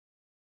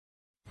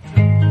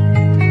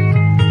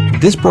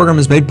This program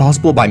is made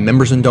possible by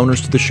members and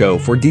donors to the show.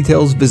 For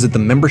details, visit the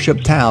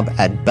membership tab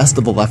at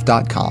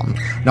bestoftheleft.com.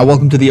 Now,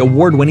 welcome to the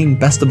award-winning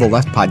Best of the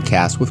Left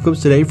podcast with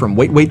clips today from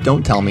Wait, Wait,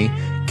 Don't Tell Me,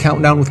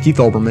 Countdown with Keith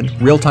Olbermann,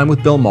 Real Time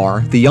with Bill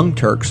Maher, The Young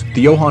Turks,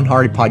 The Johan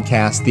Hari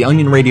podcast, The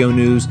Onion Radio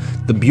News,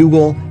 The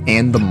Bugle,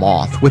 and The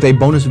Moth, with a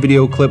bonus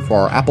video clip for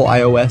our Apple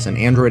iOS and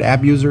Android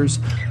app users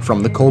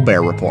from The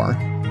Colbert Report.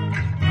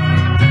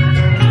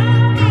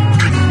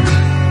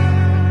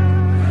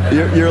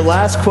 Your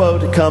last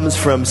quote comes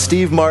from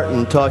Steve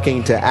Martin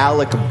talking to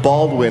Alec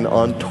Baldwin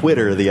on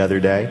Twitter the other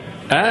day.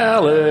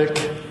 Alec,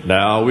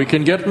 now we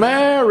can get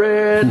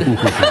married.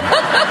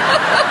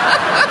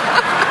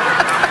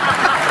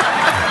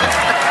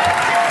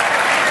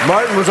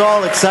 Martin was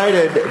all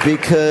excited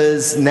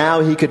because now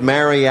he could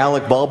marry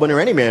Alec Baldwin, or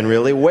any man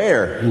really.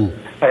 Where? In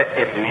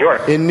New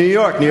York. In New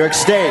York, New York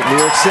State, New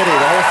York City,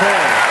 the whole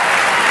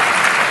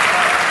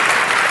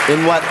thing.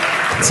 In what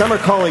some are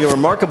calling a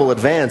remarkable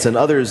advance and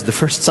others the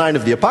first sign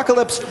of the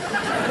apocalypse,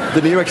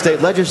 the New York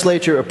State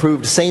legislature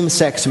approved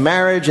same-sex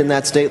marriage in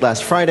that state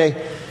last Friday,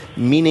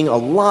 meaning a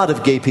lot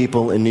of gay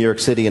people in New York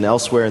City and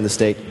elsewhere in the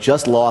state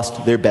just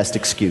lost their best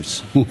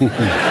excuse. Phones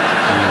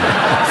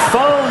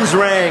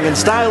rang in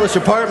stylish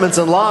apartments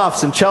and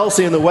lofts in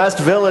Chelsea and the West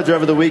Village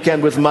over the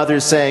weekend with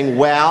mothers saying,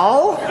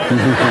 well,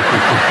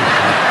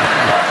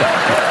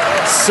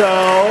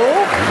 so,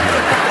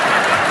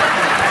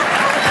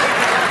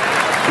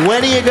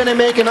 when are you going to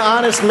make an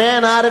honest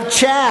man out of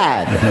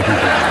Chad?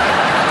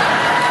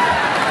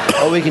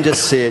 Oh, we can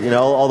just see it. You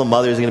know, all the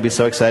mothers are going to be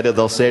so excited.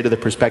 They'll say to the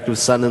prospective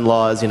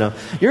son-in-laws, you know,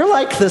 you're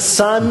like the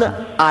son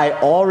I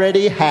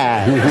already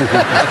had.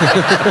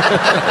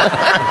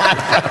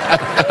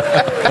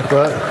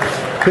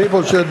 But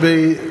people should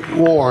be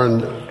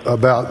warned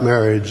about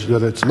marriage,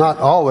 that it's not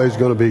always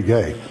going to be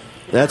gay.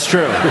 That's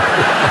true.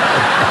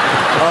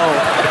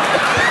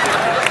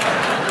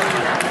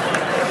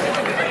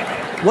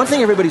 One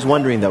thing everybody's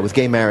wondering, though, with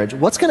gay marriage,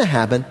 what's going to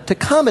happen to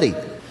comedy?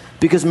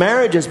 Because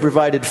marriage has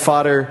provided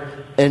fodder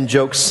and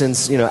jokes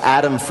since, you know,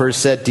 Adam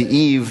first said to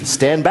Eve,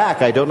 stand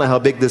back, I don't know how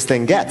big this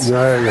thing gets.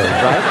 There you go.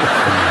 Right?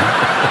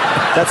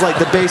 That's like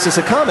the basis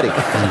of comedy.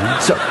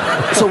 So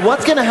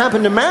what's going to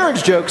happen to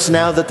marriage jokes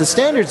now that the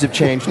standards have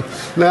changed?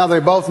 Now they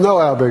both know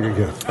how big it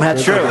gets.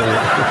 That's true.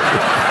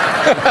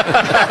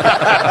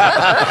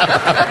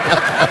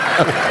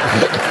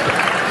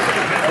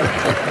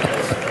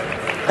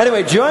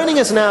 Anyway, joining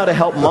us now to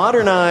help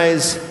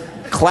modernize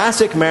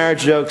classic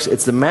marriage jokes,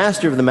 it's the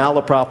master of the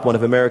malaprop, one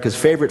of America's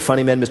favorite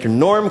funny men, Mr.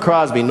 Norm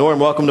Crosby. Norm,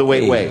 welcome to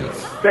Wait, Wait.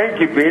 Thank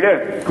you,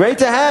 Peter. Great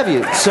to have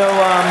you. So,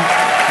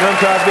 Norm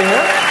Crosby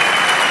here.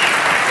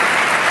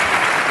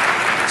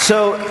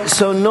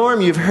 So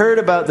Norm, you've heard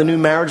about the new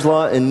marriage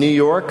law in New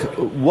York.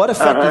 What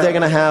effect are they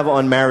going to have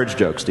on marriage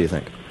jokes, do you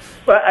think?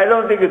 Well, I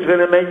don't think it's going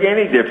to make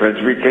any difference,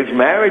 because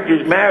marriage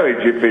is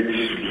marriage. If it's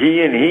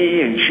he and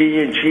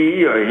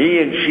she, or he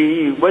and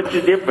she, what's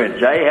the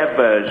difference? I have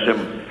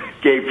some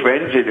gay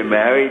friends that are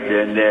married,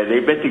 and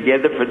they've been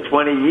together for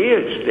 20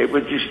 years. They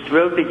were just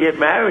thrilled to get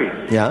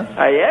married. Yeah.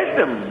 I asked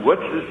them,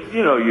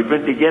 you've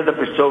been together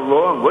for so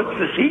long, what's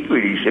the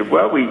secret? He said,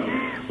 well, we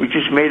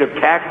just made a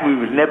pact we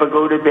would never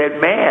go to bed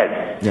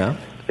mad. Yeah.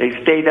 They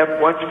stayed up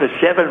once for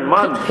 7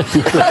 months.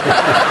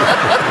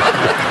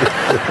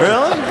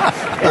 Really?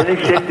 And they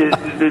said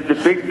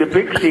the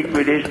big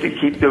secret is to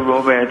keep the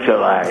romance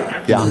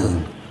alive. Yeah.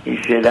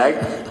 He said,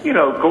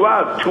 go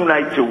out 2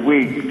 nights a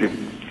week to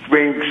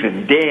drinks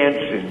and dance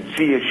and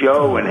see a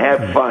show and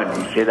have fun.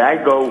 He said, I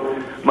go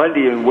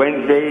Monday and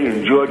Wednesday,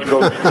 and George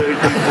goes Thursday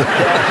and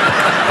Saturday.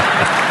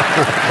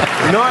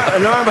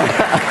 Norm,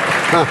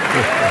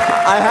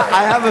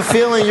 I have a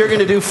feeling you're going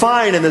to do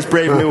fine in this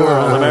brave new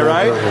world. Am I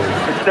right?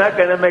 It's not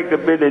going to make a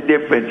bit of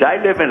difference. I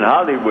live in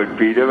Hollywood,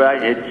 Peter.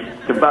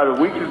 It's about a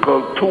week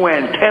ago, 2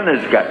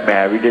 antennas got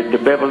married at the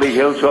Beverly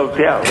Hills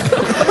Hotel. 2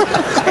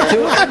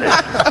 antennas.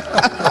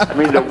 I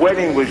mean, the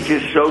wedding was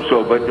just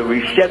so-so, but the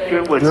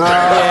reception was... Ladies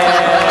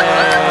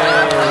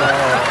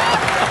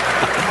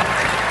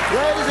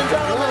and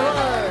gentlemen,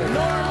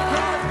 Norm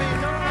Crosby.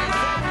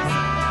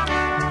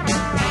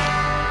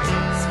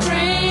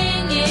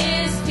 Spring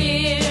is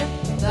here,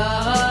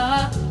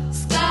 the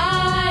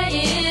sky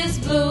is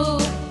blue.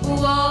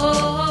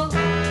 Whoa,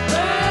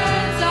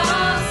 birds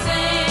all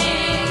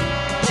sing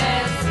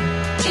as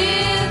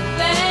if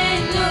they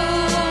knew.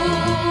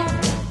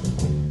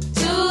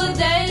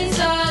 Today's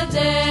a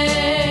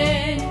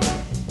day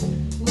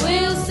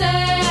we'll say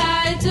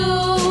I do,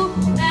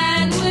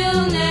 and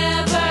we'll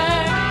never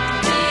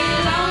be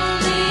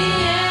lonely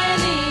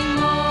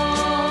anymore.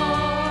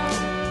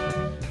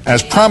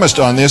 As promised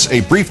on this,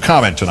 a brief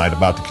comment tonight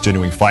about the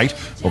continuing fight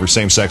over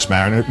same-sex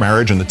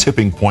marriage and the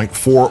tipping point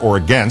for or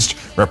against,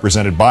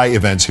 represented by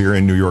events here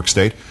in New York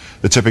State.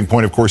 The tipping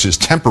point, of course, is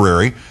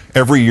temporary.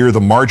 Every year,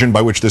 the margin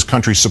by which this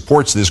country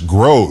supports this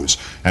grows,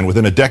 and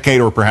within a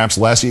decade or perhaps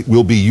less, it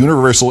will be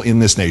universal in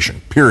this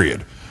nation,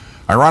 period.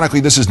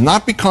 Ironically, this is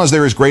not because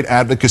there is great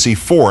advocacy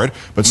for it,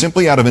 but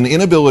simply out of an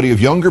inability of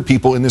younger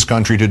people in this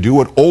country to do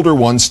what older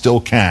ones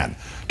still can,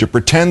 to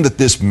pretend that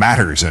this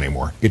matters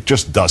anymore. It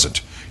just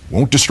doesn't.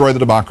 won't destroy the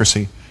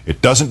democracy.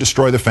 It doesn't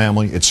destroy the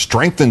family. It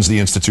strengthens the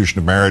institution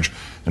of marriage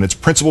and its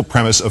principal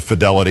premise of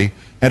fidelity,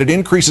 and it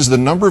increases the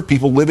number of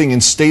people living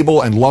in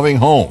stable and loving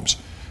homes.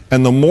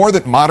 And the more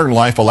that modern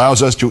life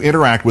allows us to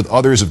interact with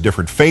others of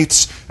different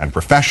faiths and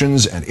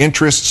professions and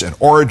interests and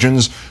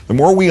origins, the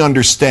more we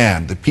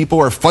understand that people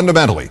are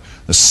fundamentally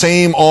the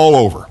same all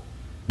over,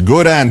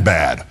 good and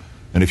bad.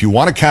 And if you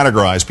want to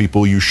categorize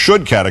people, you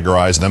should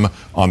categorize them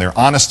on their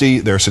honesty,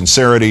 their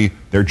sincerity,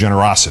 their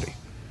generosity.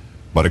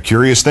 But a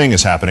curious thing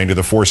is happening to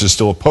the forces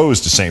still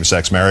opposed to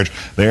same-sex marriage.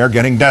 They are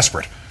getting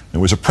desperate. There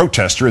was a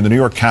protester in the New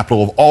York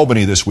capital of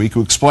Albany this week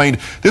who explained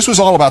this was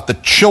all about the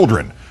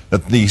children,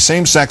 that the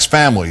same-sex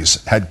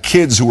families had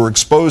kids who were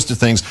exposed to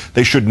things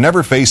they should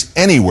never face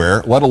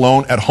anywhere, let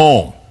alone at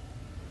home.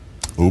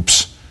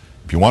 Oops.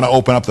 If you want to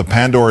open up the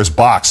Pandora's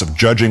box of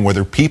judging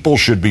whether people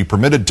should be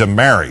permitted to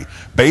marry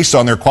based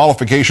on their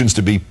qualifications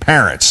to be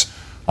parents,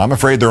 I'm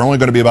afraid there are only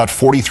going to be about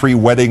 43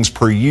 weddings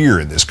per year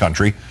in this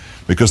country,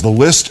 because the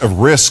list of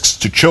risks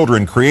to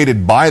children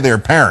created by their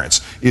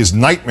parents is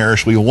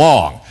nightmarishly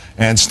long,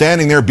 and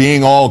standing there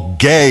being all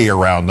gay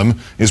around them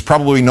is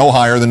probably no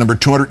higher than number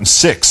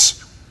 206.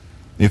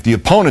 If the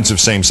opponents of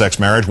same-sex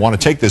marriage want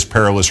to take this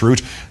perilous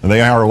route, they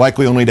are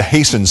likely only to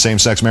hasten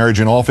same-sex marriage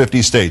in all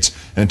 50 states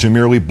and to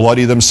merely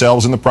bloody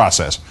themselves in the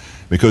process.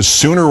 Because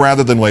sooner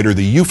rather than later,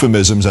 the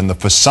euphemisms and the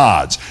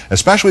facades,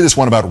 especially this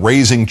one about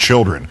raising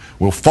children,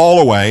 will fall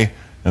away,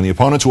 and the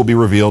opponents will be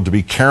revealed to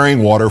be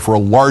carrying water for a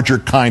larger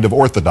kind of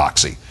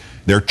orthodoxy.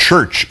 Their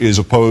church is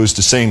opposed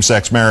to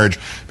same-sex marriage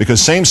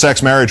because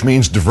same-sex marriage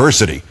means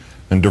diversity,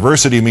 and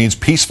diversity means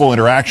peaceful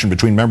interaction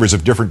between members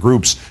of different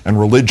groups and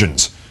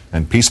religions.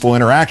 And peaceful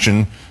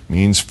interaction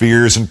means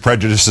fears and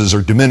prejudices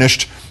are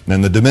diminished,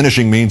 and the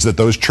diminishing means that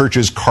those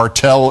churches'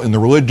 cartel in the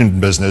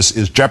religion business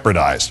is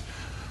jeopardized.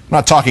 I'm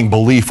not talking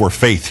belief or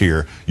faith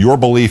here. Your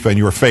belief and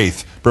your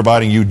faith,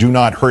 providing you do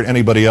not hurt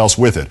anybody else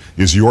with it,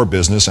 is your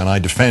business, and I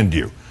defend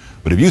you.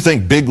 But if you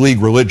think big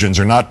league religions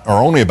are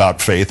only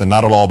about faith and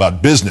not at all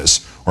about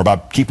business or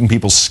about keeping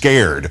people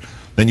scared,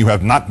 then you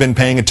have not been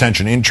paying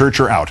attention in church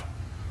or out.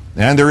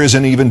 And there is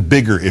an even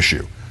bigger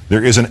issue.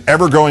 There is an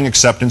ever-growing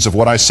acceptance of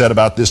what I said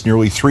about this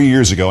nearly 3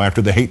 years ago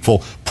after the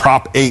hateful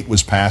Prop 8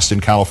 was passed in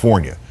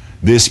California.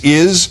 This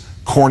is,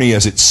 corny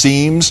as it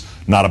seems,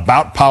 not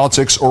about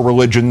politics or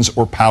religions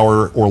or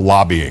power or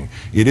lobbying.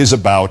 It is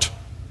about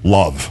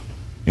love.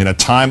 In a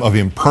time of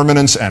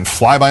impermanence and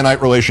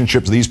fly-by-night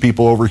relationships, these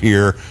people over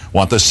here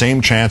want the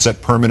same chance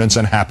at permanence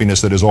and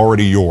happiness that is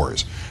already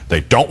yours.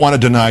 They don't want to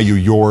deny you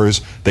yours.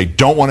 They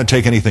don't want to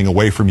take anything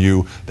away from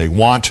you. They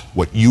want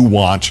what you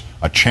want,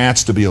 a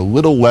chance to be a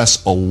little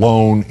less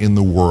alone in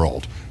the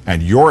world.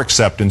 And your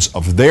acceptance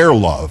of their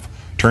love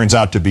turns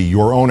out to be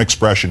your own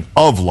expression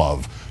of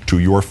love to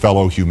your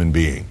fellow human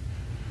being.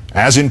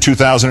 As in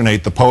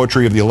 2008, the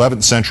poetry of the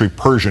 11th century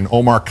Persian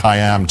Omar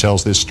Khayyam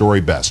tells this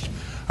story best.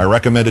 I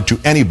recommend it to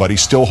anybody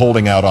still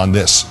holding out on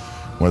this,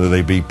 whether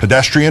they be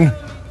pedestrian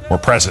or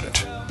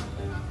president.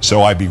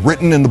 So I be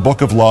written in the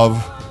book of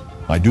love.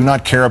 I do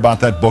not care about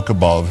that book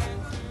above.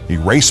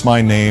 Erase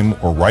my name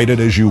or write it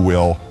as you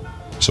will,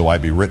 so I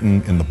be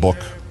written in the book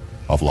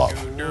of love.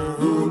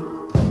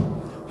 Who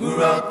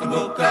wrote the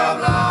book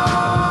of love?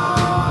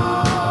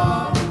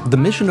 The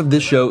mission of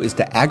this show is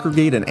to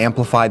aggregate and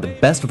amplify the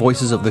best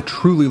voices of the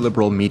truly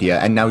liberal media,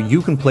 and now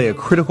you can play a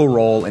critical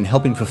role in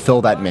helping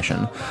fulfill that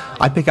mission.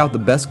 I pick out the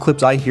best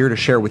clips I hear to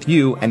share with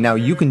you, and now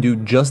you can do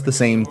just the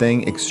same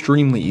thing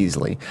extremely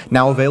easily.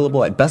 Now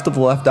available at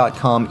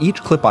bestoftheleft.com,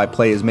 each clip I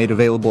play is made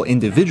available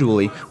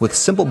individually with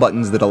simple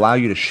buttons that allow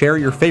you to share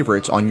your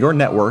favorites on your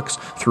networks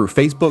through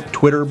Facebook,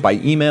 Twitter, by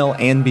email,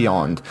 and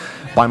beyond.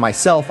 By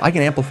myself, I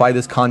can amplify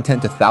this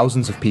content to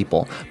thousands of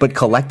people, but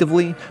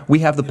collectively, we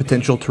have the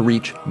potential to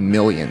reach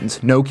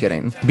millions. No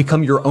kidding.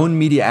 Become your own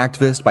media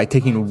activist by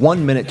taking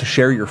 1 minute to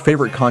share your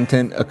favorite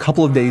content a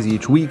couple of days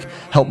each week,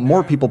 help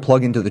more people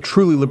plug into the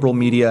truly liberal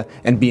media,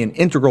 and be an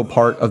integral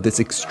part of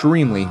this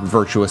extremely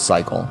virtuous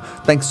cycle.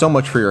 Thanks so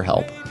much for your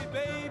help.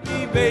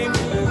 Baby,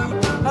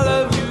 I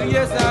love you,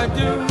 yes I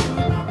do.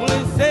 Well,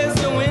 it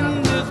says so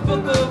in this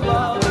book of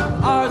love,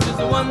 ours is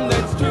the one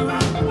that's true.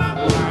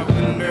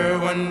 I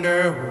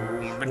wonder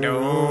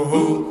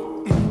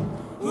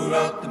who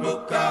wrote the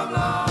book of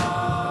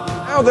love?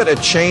 Now that a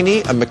Cheney,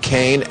 a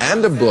McCain,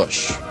 and a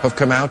Bush have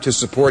come out to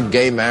support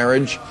gay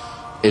marriage,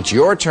 it's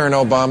your turn,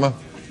 Obama.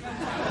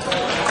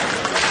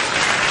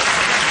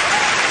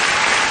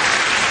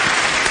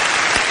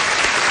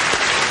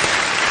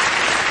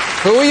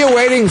 Who are you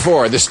waiting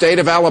for? The state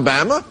of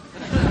Alabama?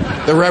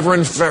 The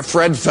Reverend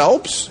Fred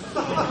Phelps?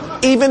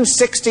 Even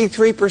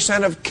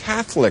 63% of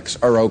Catholics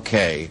are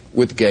okay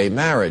with gay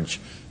marriage.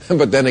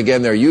 But then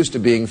again, they're used to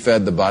being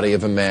fed the body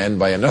of a man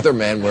by another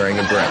man wearing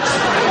a dress.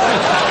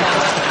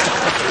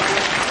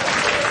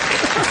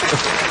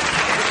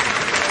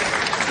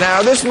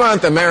 Now, this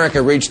month,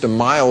 America reached a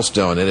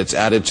milestone in its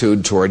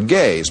attitude toward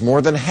gays.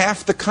 More than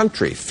half the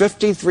country,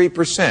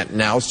 53%,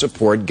 now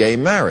support gay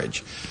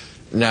marriage.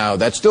 Now,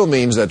 that still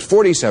means that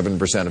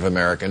 47% of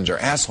Americans are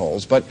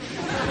assholes, but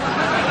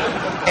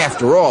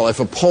After all,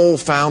 if a poll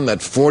found that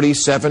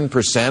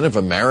 47% of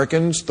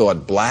Americans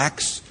thought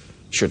blacks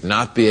should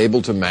not be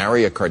able to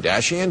marry a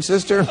Kardashian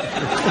sister,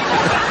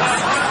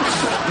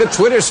 the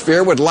Twitter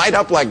sphere would light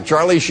up like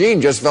Charlie Sheen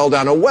just fell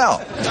down a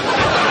well.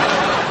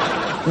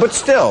 But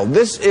still,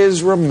 this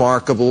is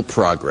remarkable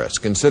progress,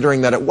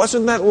 considering that it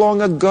wasn't that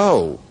long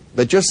ago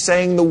that just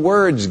saying the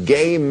words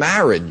gay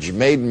marriage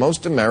made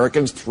most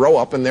Americans throw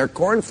up in their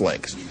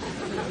cornflakes.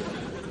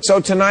 So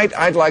tonight,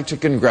 I'd like to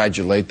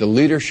congratulate the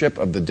leadership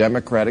of the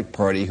Democratic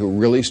Party who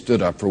really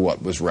stood up for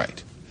what was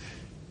right.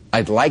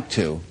 I'd like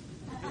to,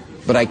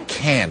 but I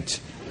can't.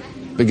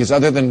 Because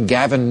other than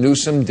Gavin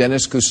Newsom,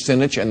 Dennis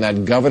Kucinich, and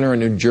that governor in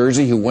New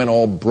Jersey who went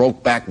all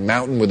Brokeback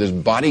Mountain with his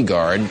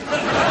bodyguard,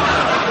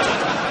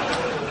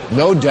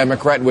 no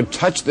Democrat would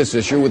touch this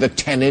issue with a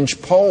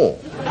 10-inch pole.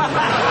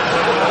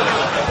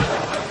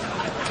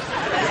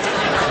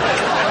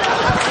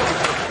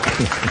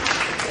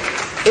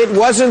 It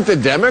wasn't the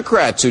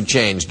Democrats who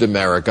changed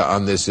America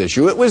on this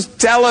issue. It was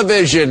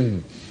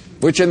television,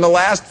 which in the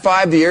last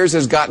 5 years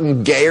has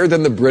gotten gayer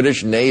than the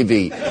British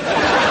Navy. And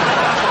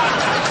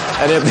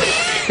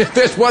if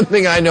there's one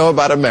thing I know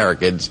about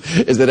Americans,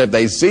 is that if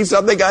they see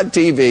something on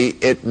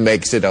TV, it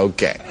makes it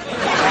okay.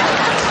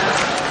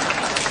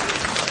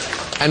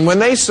 And when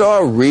they saw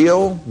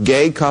real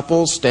gay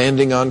couples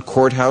standing on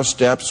courthouse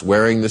steps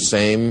wearing the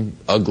same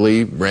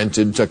ugly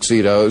rented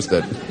tuxedos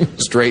that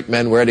straight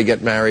men wear to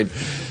get married,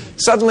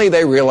 suddenly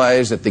they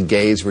realized that the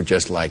gays were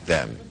just like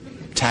them,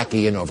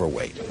 tacky and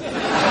overweight.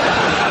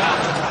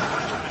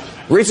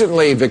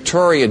 Recently,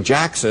 Victoria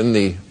Jackson,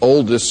 the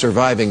oldest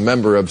surviving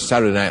member of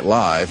Saturday Night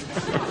Live,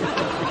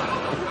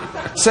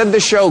 said the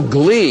show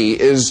Glee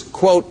is,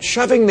 quote,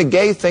 shoving the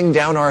gay thing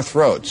down our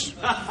throats.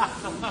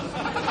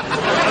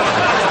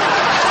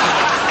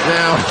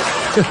 Now,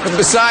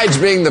 besides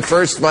being the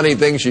first funny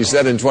thing she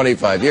said in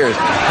 25 years,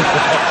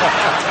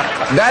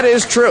 that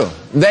is true.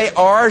 They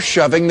are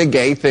shoving the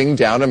gay thing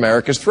down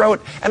America's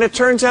throat, and it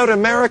turns out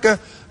America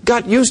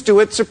got used to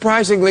it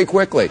surprisingly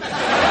quickly.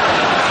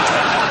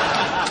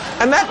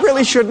 And that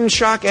really shouldn't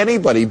shock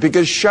anybody,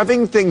 because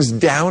shoving things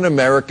down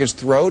America's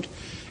throat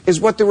is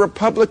what the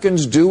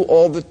Republicans do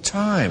all the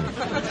time.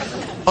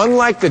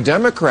 Unlike the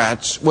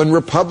Democrats, when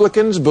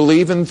Republicans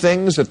believe in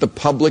things that the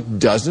public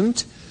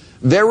doesn't,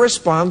 their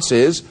response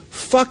is,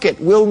 fuck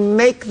it, we'll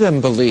make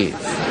them believe.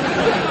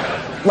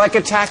 Like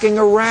attacking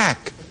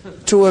Iraq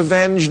to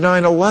avenge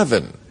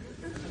 9/11.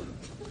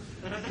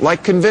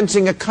 Like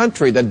convincing a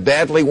country that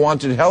badly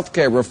wanted health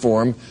care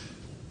reform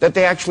that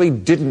they actually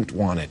didn't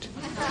want it.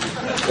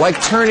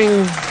 Like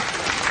turning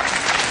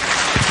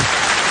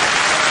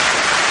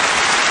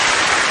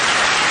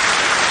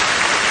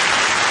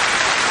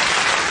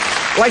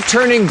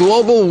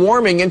global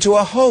warming into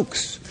a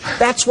hoax.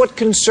 That's what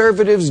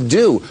conservatives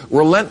do,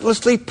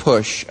 relentlessly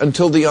push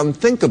until the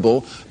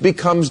unthinkable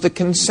becomes the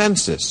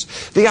consensus.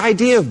 The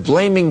idea of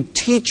blaming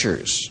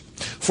teachers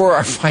for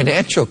our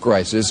financial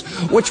crisis,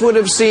 which would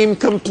have seemed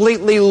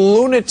completely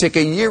lunatic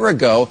a year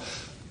ago,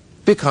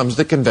 becomes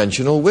the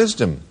conventional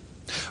wisdom.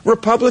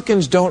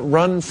 Republicans don't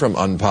run from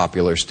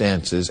unpopular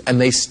stances, and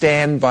they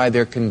stand by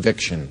their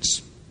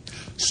convictions.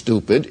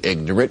 Stupid,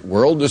 ignorant,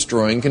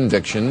 world-destroying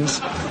convictions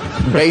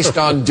based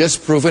on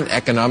disproven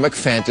economic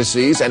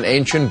fantasies and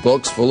ancient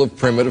books full of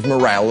primitive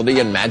morality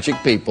and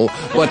magic people,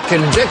 but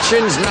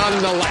convictions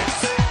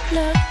nonetheless.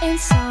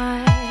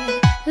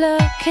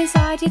 Look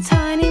inside your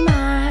tiny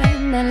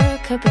mind, then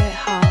look a bit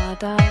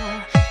harder,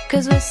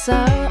 'cause we're so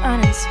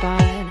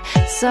uninspired,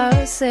 so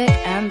sick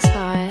and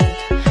tired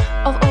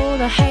of all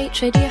the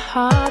hatred you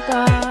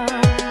harbor.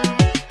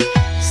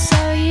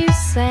 So you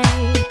say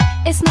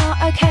it's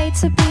not okay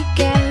to be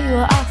gay,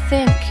 well I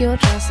think you're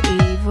just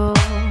evil.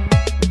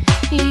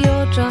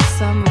 You're just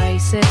some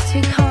racist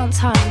who can't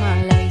tie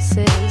my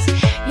laces.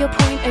 Your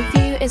point of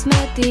view is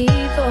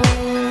medieval.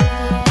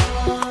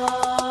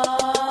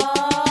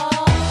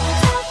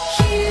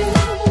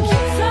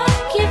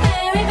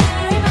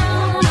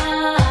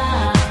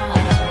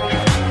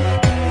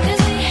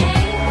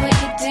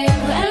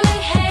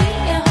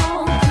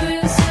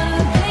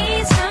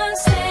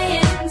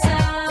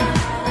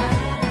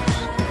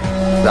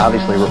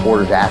 Obviously,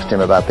 reporters asked him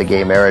about the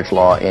gay marriage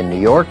law in New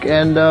York,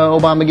 and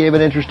Obama gave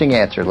an interesting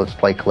answer. Let's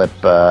play clip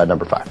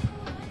number 5.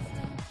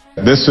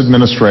 This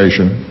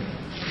administration,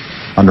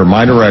 under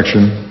my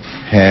direction,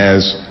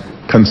 has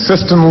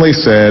consistently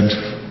said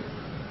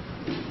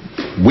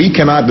we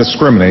cannot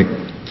discriminate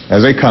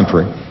as a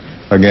country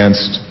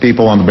against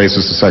people on the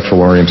basis of sexual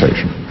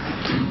orientation.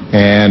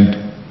 And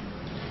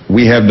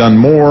we have done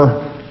more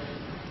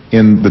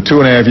in the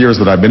 2.5 years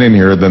that I've been in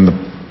here than the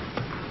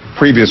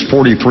previous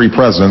 43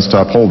 presidents to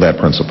uphold that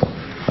principle.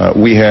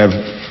 We have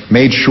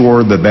made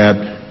sure that that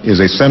is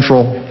a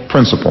central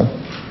principle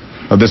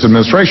of this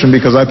administration,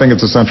 because I think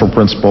it's a central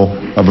principle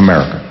of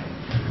America.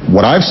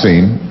 What I've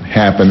seen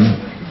happen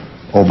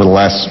over the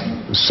last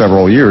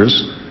several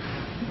years,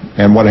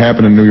 and what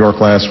happened in New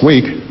York last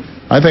week,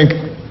 I think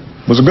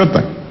was a good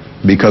thing,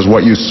 because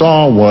what you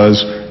saw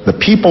was the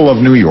people of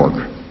New York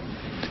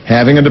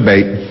having a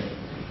debate,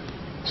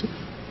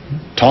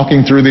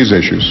 talking through these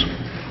issues.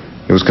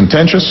 It was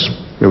contentious,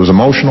 it was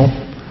emotional,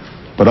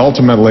 but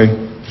ultimately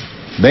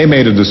they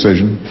made a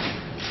decision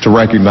to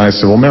recognize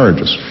civil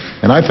marriages.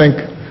 And I think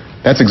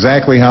that's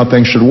exactly how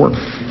things should work.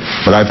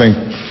 But I think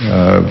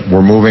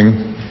we're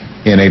moving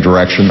in a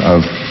direction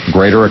of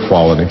greater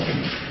equality,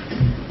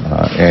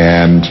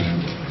 and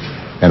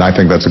I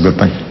think that's a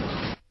good thing.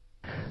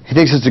 He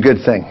thinks it's a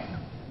good thing.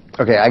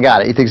 Okay, I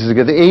got it. He thinks it's a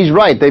good thing. He's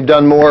right. They've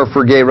done more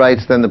for gay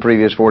rights than the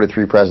previous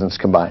 43 presidents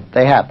combined.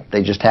 They have.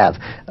 They just have.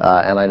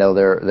 And I know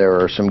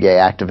there are some gay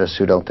activists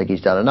who don't think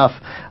he's done enough.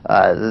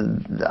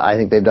 I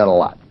think they've done a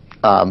lot.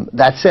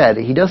 That said,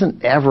 he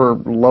doesn't ever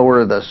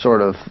lower the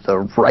sort of the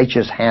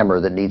righteous hammer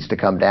that needs to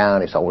come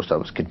down. He's always thought it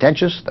was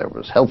contentious. There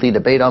was healthy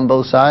debate on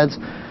both sides.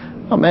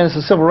 Oh man, it's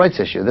a civil rights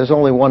issue. There's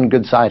only one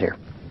good side here.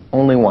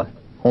 Only one.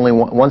 Only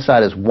one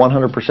side is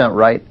 100%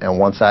 right and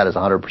one side is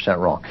 100%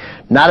 wrong.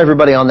 Not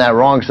everybody on that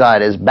wrong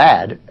side is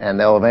bad, and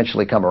they'll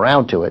eventually come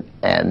around to it,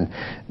 and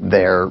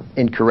they're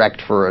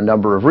incorrect for a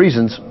number of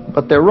reasons,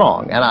 but they're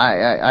wrong. And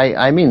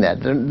I mean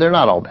that. They're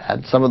not all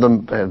bad. Some of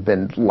them have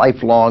been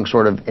lifelong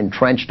sort of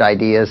entrenched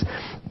ideas.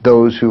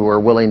 Those who are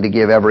willing to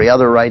give every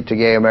other right to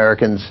gay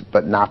Americans,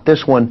 but not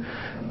this one,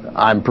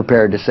 I'm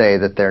prepared to say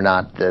that they're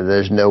not,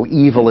 there's no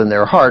evil in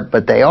their heart,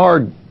 but they are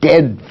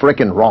dead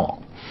frickin' wrong.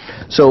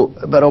 So,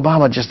 but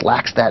Obama just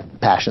lacks that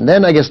passion.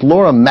 Then I guess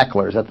Laura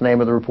Meckler, is that the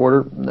name of the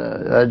reporter,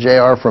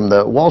 JR, from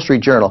the Wall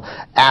Street Journal,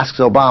 asks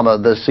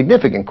Obama the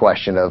significant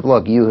question of,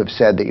 look, you have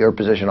said that your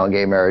position on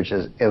gay marriage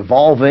is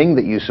evolving,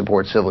 that you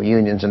support civil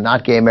unions and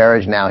not gay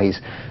marriage. Now he's,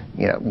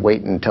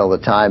 waiting until the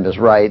time is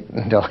right,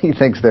 until he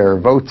thinks there are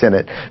votes in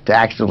it to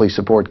actively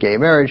support gay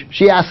marriage.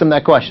 She asks him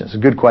that question. It's a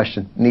good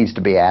question, needs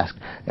to be asked,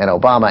 and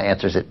Obama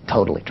answers it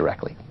totally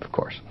directly, of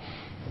course.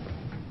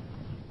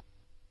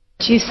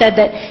 You said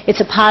that it's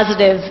a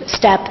positive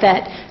step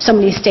that so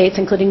many states,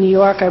 including New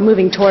York, are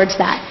moving towards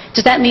that.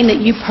 Does that mean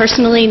that you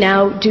personally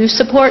now do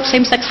support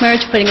same-sex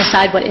marriage, putting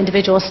aside what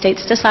individual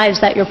states decide? Is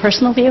that your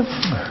personal view?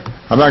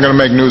 I'm not going to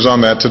make news on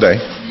that today.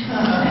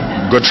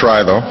 Good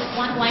try, though.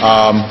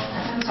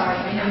 I'm sorry,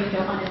 I know you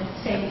don't want to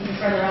say anything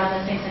further on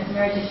the same-sex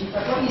marriage issue,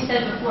 but what you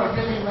said before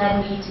really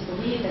led me to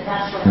believe that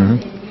that's what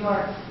is in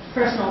your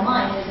personal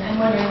mind, and I'm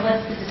wondering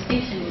what's the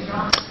distinction you're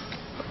drawing?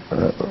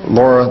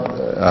 Laura,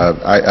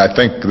 I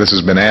think this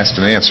has been asked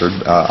and answered.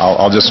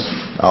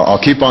 I'll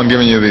keep on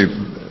giving you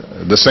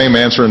the same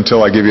answer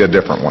until I give you a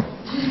different one.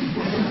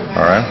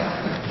 All right?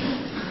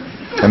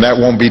 And that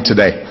won't be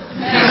today.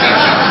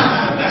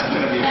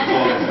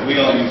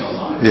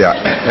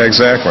 Yeah,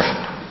 exactly.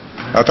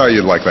 I thought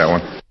you'd like that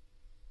one.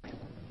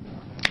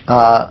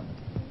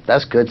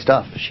 That's good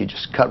stuff. She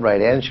just cut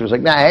right in. She was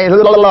like, nah, hey,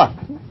 blah, blah, blah.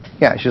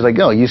 Yeah, she's like,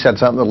 no, you said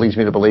something that leads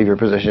me to believe your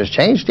position has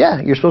changed. Yeah,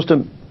 you're supposed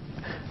to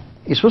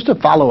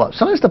follow up.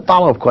 Sometimes the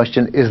follow-up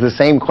question is the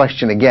same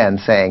question again,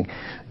 saying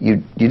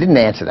you didn't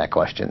answer that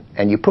question,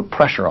 and you put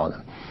pressure on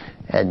them.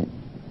 And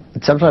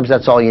sometimes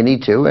that's all you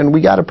need to, and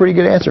we got a pretty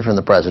good answer from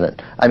the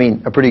president. I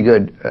mean, a pretty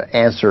good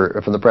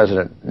answer from the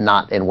president,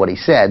 not in what he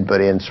said,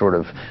 but in sort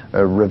of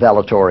a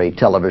revelatory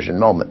television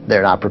moment.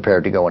 They're not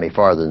prepared to go any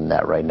farther than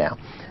that right now.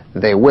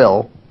 They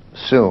will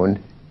soon.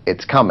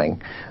 It's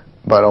coming.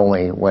 But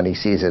only when he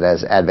sees it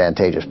as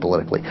advantageous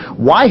politically.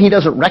 Why he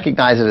doesn't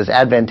recognize it as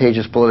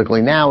advantageous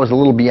politically now is a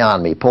little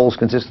beyond me. Polls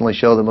consistently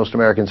show that most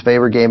Americans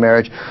favor gay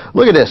marriage.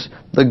 Look at this.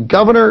 The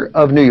governor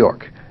of New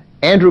York,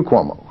 Andrew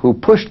Cuomo, who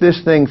pushed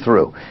this thing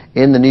through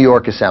in the New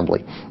York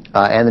Assembly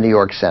and the New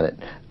York Senate,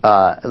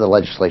 the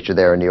legislature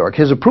there in New York.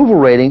 His approval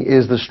rating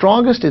is the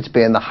strongest it's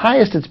been, the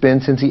highest it's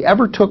been since he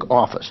ever took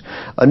office.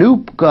 A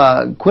new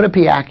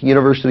Quinnipiac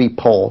University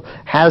poll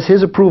has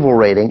his approval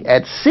rating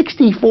at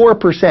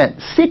 64%.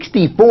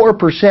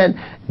 64%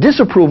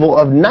 disapproval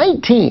of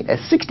 19, at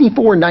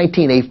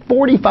 64-19, a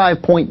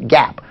 45-point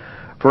gap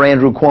for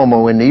Andrew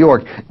Cuomo in New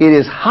York. It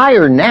is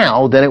higher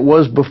now than it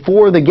was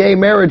before the gay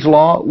marriage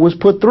law was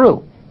put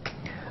through.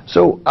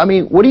 So, I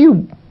mean, what are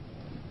you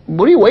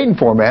waiting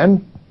for,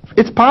 man?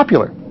 It's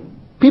popular.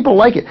 People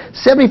like it.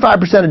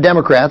 75% of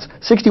Democrats,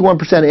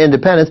 61% of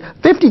independents,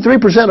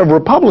 53% of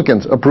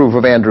Republicans approve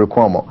of Andrew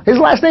Cuomo. His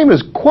last name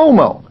is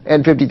Cuomo,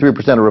 and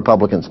 53% of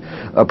Republicans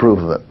approve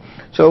of it.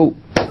 So,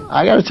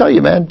 I got to tell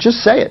you, man, just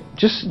say it.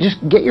 Just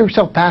get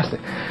yourself past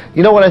it.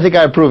 You know what? I think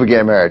I approve of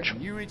gay marriage.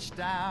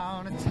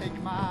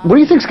 What do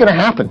you think's going to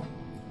happen?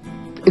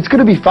 It's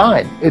going to be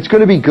fine. It's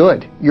going to be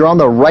good. You're on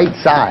the right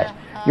side.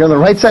 You're on the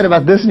right side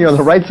about this, and you're on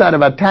the right side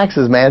about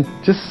taxes, man.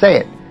 Just say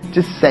it.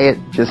 Just say it.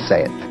 Just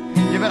say it.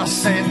 You better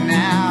say it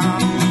now.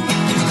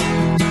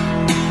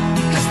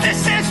 'Cause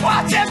this is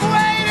what you've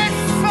waited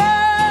for.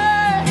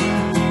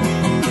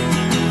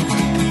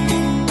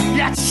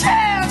 Your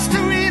chance to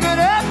even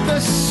up the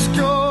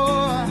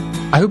score.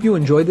 I hope you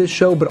enjoy this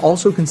show, but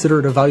also consider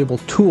it a valuable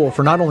tool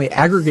for not only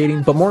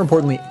aggregating, but more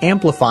importantly,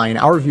 amplifying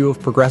our view of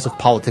progressive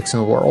politics in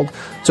the world.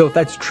 So if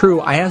that's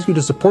true, I ask you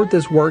to support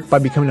this work by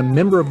becoming a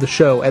member of the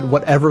show at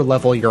whatever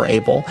level you're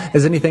able,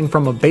 as anything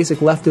from a basic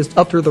leftist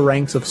up through the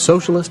ranks of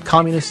socialist,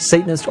 communist,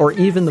 Satanist, or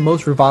even the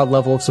most reviled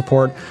level of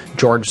support,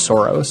 George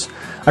Soros.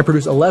 I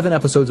produce 11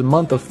 episodes a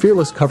month of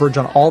fearless coverage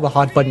on all the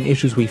hot-button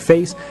issues we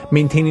face,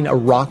 maintaining a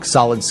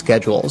rock-solid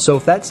schedule. So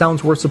if that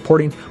sounds worth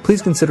supporting,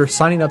 please consider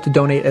signing up to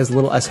donate as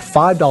little as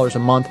 $5 a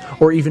month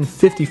or even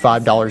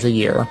 $55 a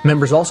year.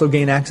 Members also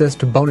gain access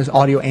to bonus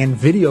audio and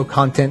video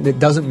content that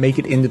doesn't make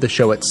it into the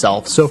show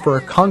itself. So for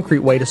a concrete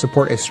way to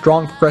support a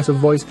strong progressive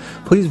voice,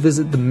 please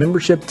visit the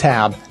membership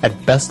tab at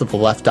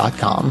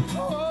bestoftheleft.com.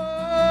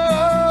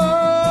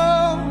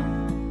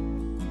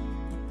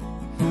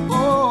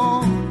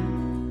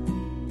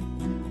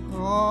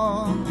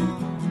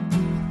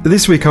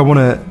 This week I want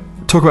to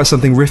talk about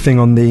something riffing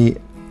on the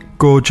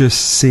gorgeous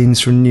scenes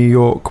from New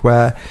York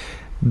where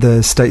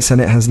the state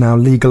senate has now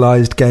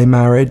legalized gay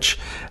marriage,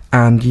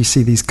 and you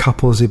see these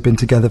couples who've been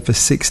together for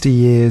 60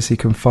 years who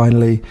can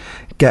finally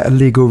get a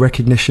legal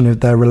recognition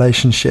of their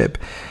relationship.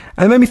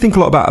 And it made me think a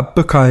lot about a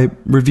book I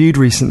reviewed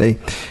recently.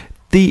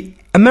 The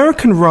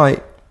American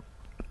right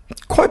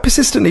quite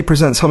persistently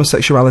presents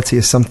homosexuality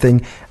as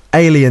something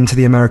alien to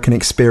the American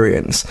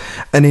experience,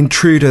 an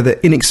intruder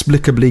that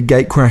inexplicably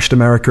gatecrashed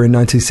America in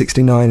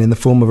 1969 in the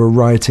form of a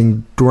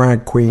rioting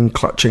drag queen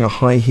clutching a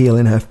high heel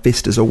in her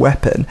fist as a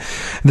weapon.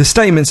 The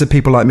statements of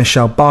people like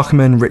Michelle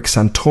Bachmann, Rick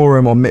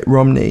Santorum, or Mitt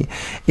Romney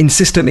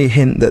insistently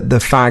hint that the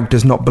fag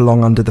does not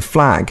belong under the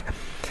flag.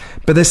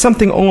 But there's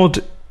something odd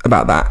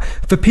about that.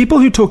 For people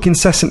who talk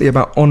incessantly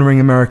about honouring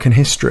American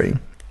history,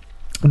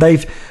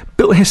 they've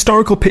built a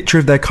historical picture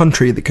of their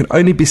country that can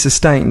only be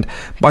sustained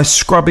by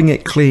scrubbing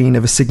it clean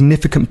of a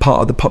significant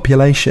part of the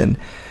population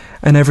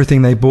and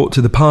everything they brought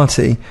to the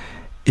party,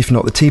 if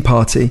not the Tea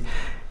Party.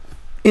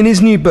 In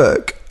his new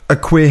book, A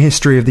Queer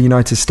History of the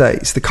United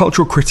States, the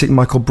cultural critic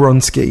Michael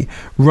Bronski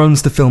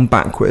runs the film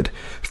backward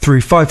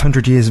through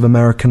 500 years of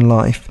American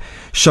life,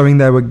 showing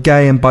there were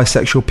gay and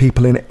bisexual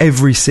people in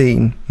every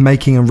scene,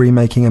 making and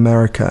remaking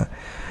America.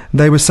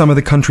 They were some of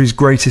the country's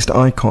greatest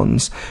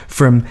icons,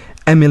 from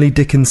Emily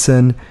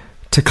Dickinson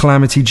to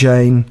Calamity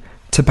Jane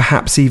to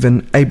perhaps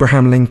even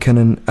Abraham Lincoln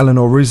and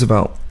Eleanor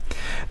Roosevelt.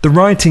 The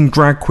rioting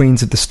drag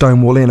queens of the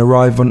Stonewall Inn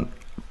arrive on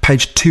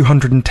page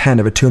 210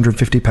 of a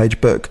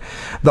 250-page book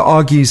that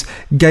argues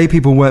gay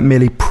people weren't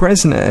merely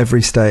present at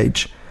every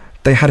stage,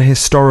 they had a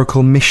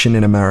historical mission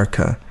in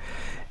America.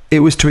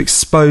 It was to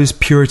expose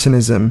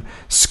Puritanism,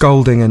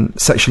 scolding and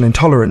sexual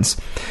intolerance.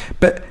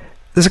 But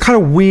there's a kind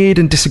of weird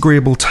and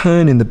disagreeable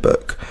turn in the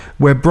book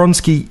where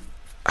Bronski,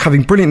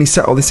 having brilliantly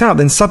set all this out,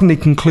 then suddenly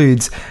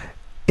concludes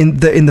in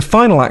the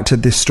final act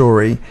of this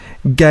story,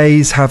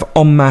 gays have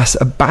en masse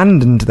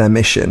abandoned their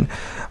mission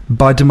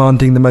by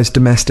demanding the most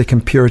domestic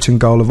and Puritan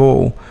goal of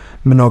all,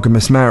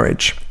 monogamous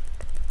marriage.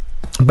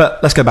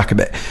 But let's go back a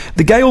bit.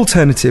 The gay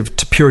alternative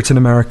to Puritan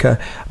America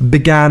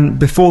began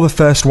before the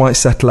first white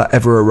settler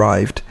ever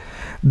arrived.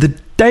 The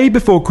day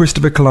before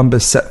Christopher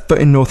Columbus set foot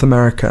in North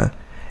America,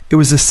 it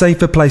was a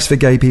safer place for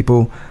gay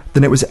people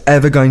than it was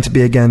ever going to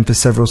be again for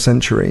several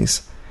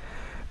centuries.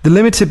 The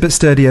limited but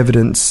sturdy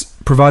evidence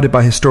provided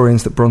by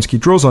historians that Bronski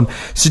draws on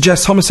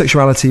suggests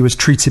homosexuality was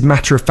treated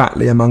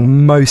matter-of-factly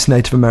among most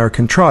Native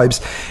American tribes.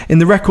 In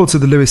the records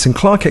of the Lewis and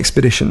Clark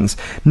expeditions,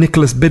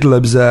 Nicholas Biddle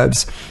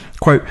observes,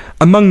 quote,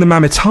 "Among the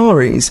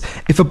Mamitaris,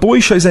 if a boy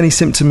shows any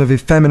symptom of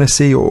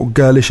effeminacy or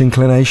girlish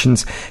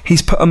inclinations,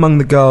 he's put among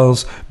the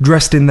girls,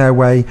 dressed in their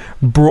way,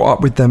 brought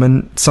up with them,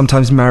 and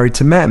sometimes married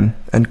to men,"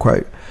 end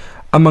quote.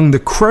 Among the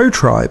Crow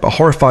tribe, a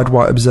horrified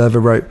white observer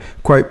wrote,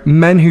 quote,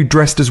 "Men who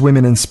dressed as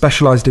women and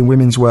specialised in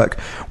women's work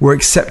were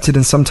accepted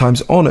and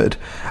sometimes honoured.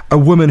 A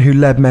woman who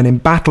led men in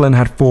battle and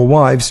had 4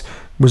 wives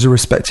was a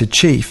respected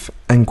chief,"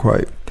 end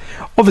quote.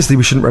 Obviously,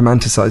 we shouldn't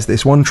romanticise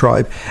this. One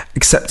tribe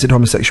accepted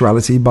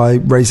homosexuality by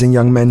raising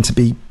young men to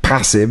be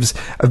passives,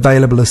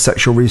 available as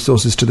sexual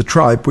resources to the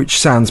tribe, which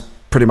sounds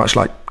pretty much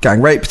like gang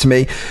rape to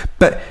me.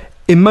 But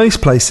in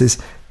most places,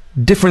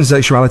 different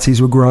sexualities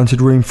were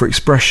granted room for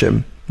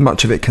expression,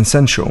 much of it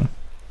consensual.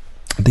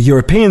 The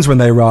Europeans, when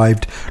they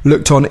arrived,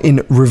 looked on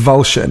in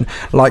revulsion,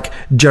 like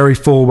Jerry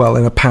Falwell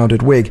in a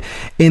powdered wig.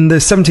 In the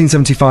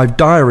 1775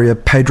 diary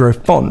of Pedro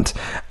Font,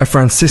 a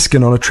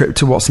Franciscan on a trip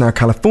to what's now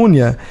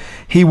California,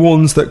 he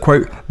warns that,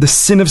 quote, "the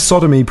sin of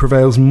sodomy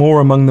prevails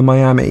more among the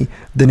Miami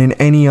than in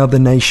any other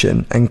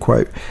nation," end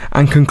quote,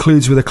 and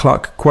concludes with a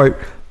cluck, quote,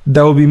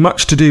 "there will be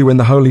much to do when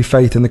the holy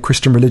faith and the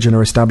Christian religion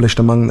are established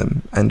among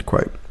them," end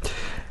quote.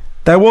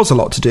 There was a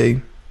lot to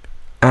do,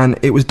 and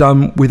it was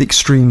done with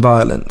extreme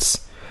violence.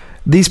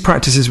 These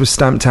practices were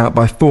stamped out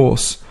by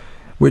force,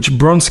 which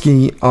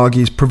Bronski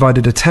argues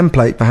provided a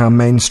template for how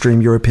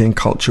mainstream European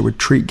culture would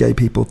treat gay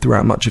people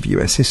throughout much of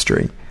US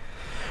history.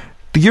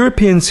 The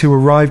Europeans who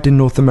arrived in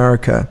North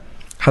America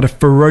had a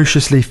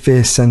ferociously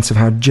fierce sense of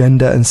how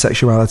gender and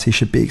sexuality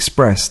should be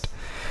expressed.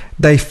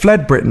 They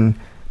fled Britain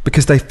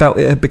because they felt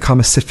it had become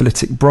a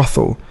syphilitic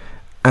brothel,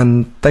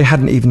 and they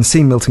hadn't even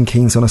seen Milton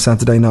Keynes on a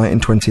Saturday night in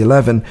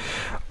 2011.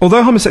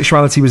 Although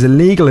homosexuality was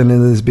illegal in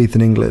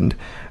Elizabethan England,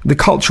 the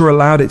culture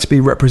allowed it to be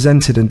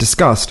represented and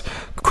discussed.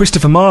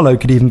 Christopher Marlowe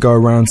could even go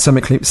around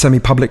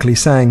semi-publicly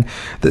saying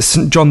that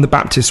St. John the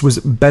Baptist was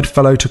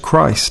bedfellow to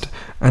Christ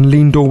and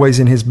leaned always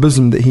in his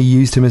bosom that he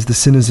used him as the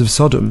sinners of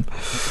Sodom.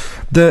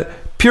 The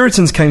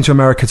Puritans came to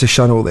America to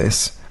shun all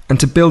this and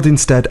to build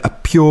instead a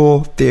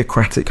pure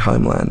theocratic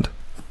homeland.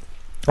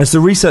 As the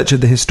research of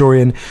the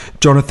historian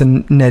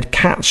Jonathan Ned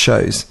Katz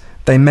shows,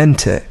 they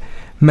meant it.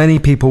 Many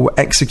people were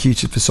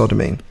executed for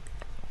sodomy.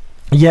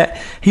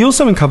 Yet, he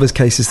also uncovers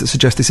cases that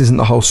suggest this isn't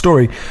the whole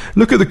story.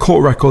 Look at the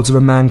court records of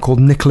a man called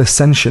Nicholas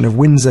Senssion of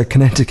Windsor,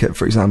 Connecticut,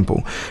 for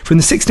example. From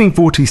the 1640s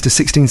to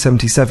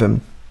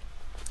 1677,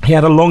 he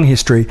had a long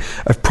history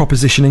of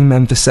propositioning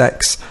men for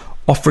sex,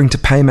 offering to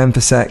pay men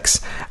for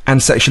sex,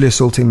 and sexually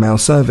assaulting male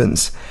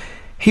servants.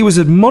 He was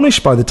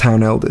admonished by the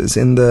town elders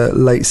in the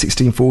late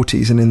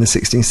 1640s and in the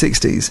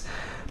 1660s,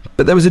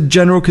 but there was a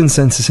general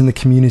consensus in the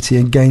community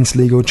against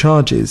legal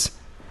charges.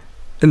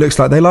 It looks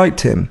like they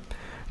liked him.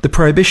 The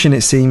prohibition,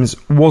 it seems,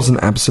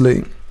 wasn't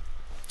absolute.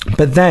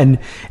 But then,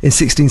 in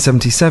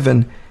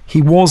 1677,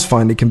 he was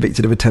finally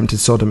convicted of attempted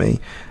sodomy,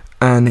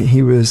 and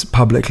he was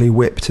publicly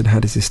whipped and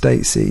had his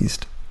estate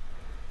seized.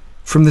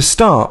 From the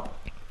start,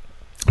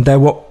 there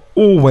were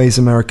always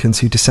Americans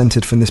who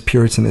dissented from this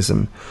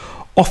Puritanism,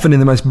 often in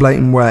the most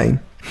blatant way.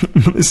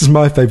 This is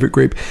my favourite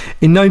group.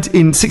 In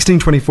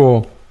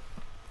 1624,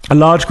 a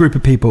large group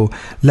of people,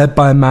 led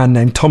by a man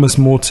named Thomas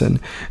Morton,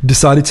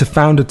 decided to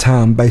found a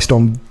town based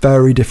on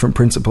very different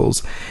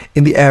principles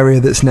in the area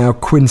that's now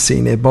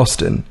Quincy, near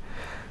Boston.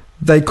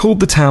 They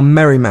called the town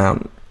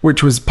Merrymount,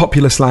 which was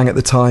popular slang at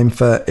the time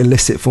for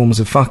illicit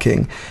forms of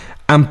fucking,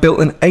 and built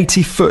an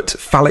 80-foot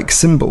phallic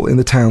symbol in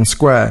the town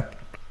square.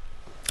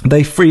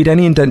 They freed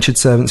any indentured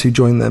servants who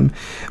joined them,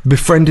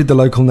 befriended the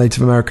local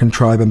Native American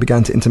tribe and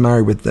began to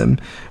intermarry with them,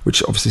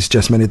 which obviously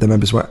suggests many of the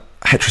members were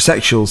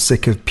heterosexuals,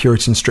 sick of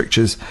Puritan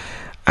strictures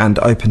and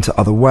open to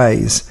other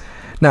ways.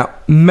 Now,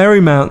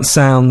 Merrymount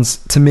sounds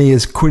to me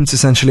as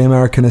quintessentially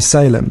American as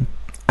Salem,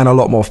 and a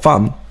lot more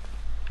fun.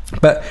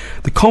 But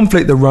the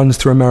conflict that runs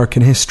through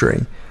American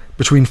history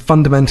between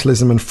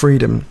fundamentalism and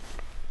freedom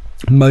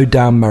mowed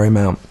down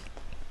Merrymount.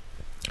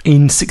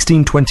 In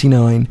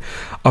 1629,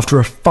 after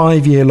a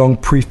 5-year-long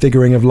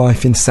prefiguring of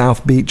life in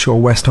South Beach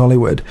or West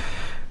Hollywood,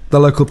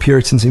 the local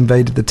Puritans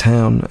invaded the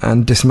town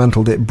and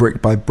dismantled it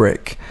brick by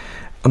brick.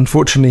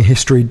 Unfortunately,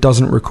 history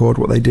doesn't record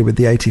what they did with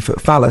the 80-foot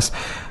phallus.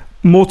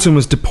 Morton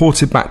was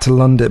deported back to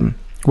London,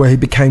 where he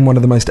became one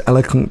of the most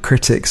eloquent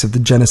critics of the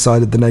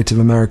genocide of the Native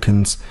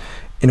Americans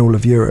in all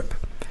of Europe.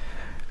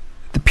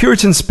 The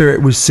Puritan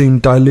spirit was soon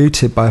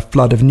diluted by a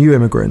flood of new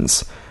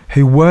immigrants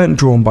who weren't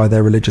drawn by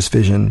their religious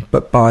vision,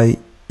 but by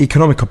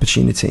economic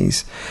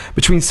opportunities.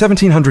 Between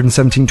 1700 and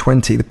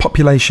 1720, the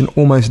population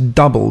almost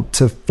doubled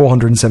to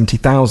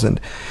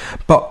 470,000,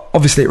 but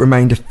obviously it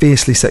remained a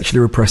fiercely sexually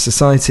repressed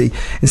society.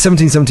 In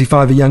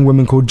 1775, a young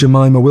woman called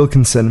Jemima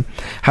Wilkinson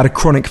had a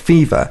chronic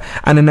fever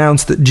and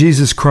announced that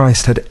Jesus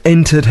Christ had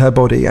entered her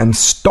body and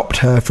stopped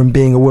her from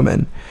being a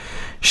woman.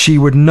 She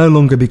would no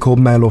longer be called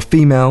male or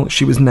female,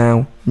 she was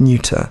now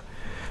neuter.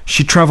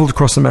 She travelled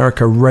across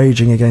America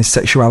raging against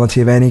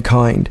sexuality of any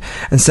kind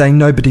and saying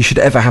nobody should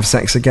ever have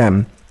sex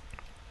again.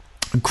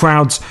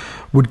 Crowds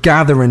would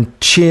gather and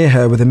cheer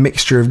her with a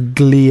mixture of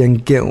glee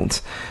and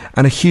guilt,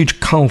 and a huge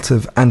cult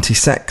of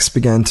anti-sex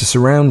began to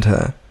surround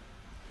her.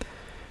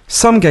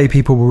 Some gay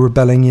people were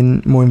rebelling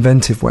in more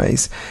inventive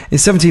ways. In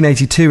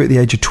 1782, at the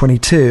age of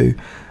 22,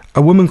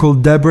 a woman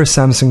called Deborah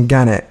Samson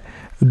Gannett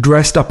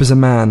dressed up as a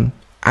man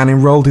and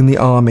enrolled in the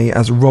army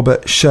as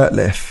Robert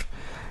Shirtliff.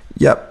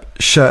 Yep,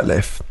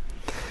 Shirtliff.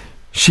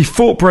 She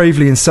fought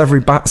bravely in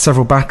several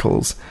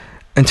battles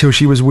until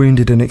she was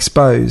wounded and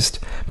exposed,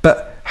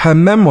 but her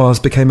memoirs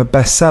became a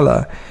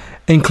bestseller,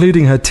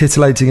 including her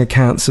titillating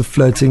accounts of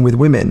flirting with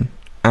women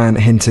and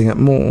hinting at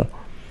more.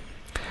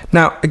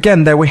 Now,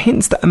 again, there were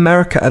hints that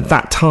America at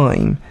that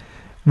time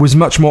was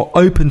much more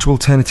open to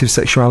alternative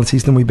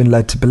sexualities than we've been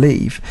led to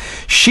believe.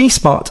 She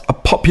sparked a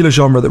popular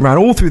genre that ran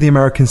all through the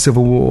American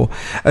Civil War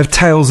of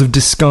tales of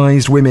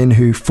disguised women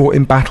who fought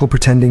in battle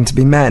pretending to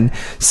be men.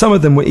 Some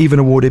of them were even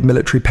awarded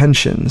military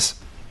pensions.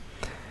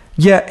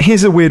 Yet,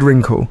 here's a weird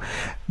wrinkle.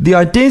 The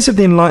ideas of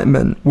the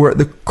Enlightenment were at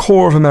the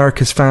core of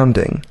America's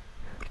founding,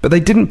 but they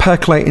didn't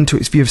percolate into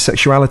its view of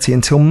sexuality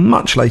until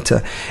much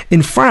later.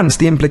 In France,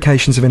 the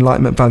implications of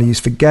Enlightenment values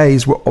for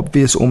gays were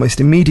obvious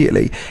almost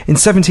immediately. In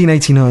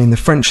 1789, the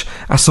French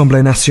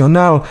Assemblée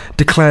Nationale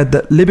declared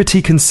that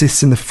liberty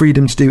consists in the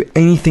freedom to do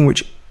anything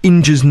which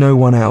injures no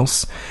one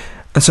else,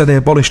 and so they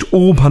abolished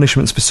all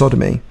punishments for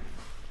sodomy.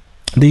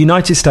 The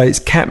United States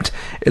kept,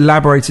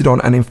 elaborated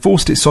on, and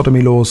enforced its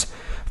sodomy laws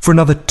for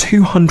another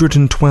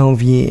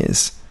 212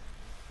 years.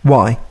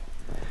 Why?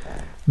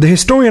 The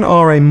historian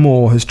R.A.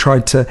 Moore has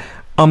tried to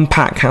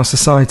unpack how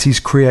societies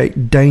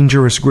create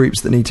dangerous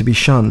groups that need to be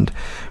shunned,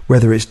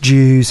 whether it's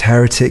Jews,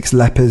 heretics,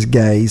 lepers,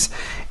 gays,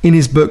 in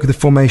his book The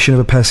Formation of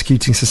a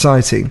Persecuting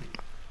Society.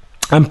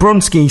 And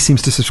Bronsky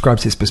seems to subscribe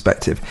to his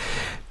perspective.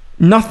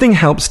 Nothing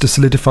helps to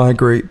solidify a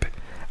group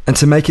and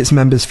to make its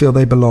members feel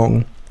they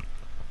belong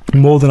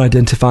more than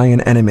identifying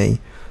an enemy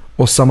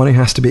or someone who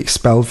has to be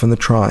expelled from the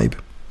tribe.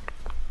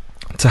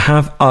 To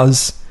have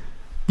us,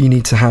 you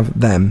need to have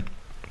them.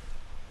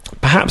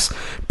 Perhaps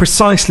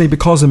precisely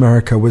because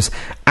America was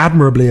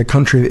admirably a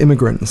country of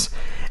immigrants,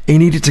 it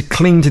needed to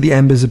cling to the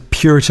embers of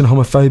Puritan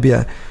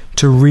homophobia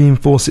to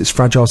reinforce its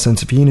fragile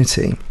sense of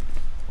unity.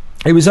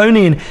 It was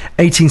only in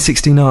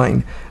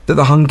 1869 that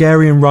the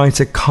Hungarian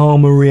writer Karl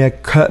Maria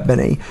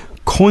Kertbeny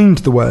coined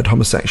the word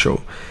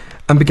homosexual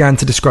and began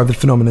to describe the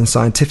phenomenon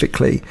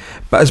scientifically.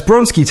 But as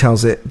Bronski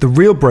tells it, the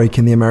real break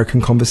in the American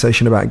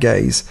conversation about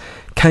gays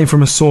came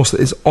from a source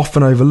that is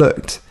often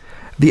overlooked: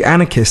 the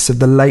anarchists of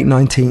the late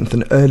 19th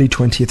and early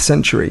 20th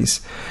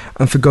centuries.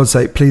 And for God's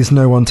sake, please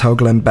no one tell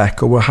Glenn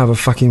Beck, or we'll have a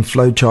fucking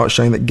flowchart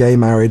showing that gay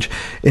marriage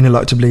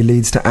ineluctably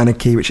leads to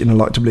anarchy, which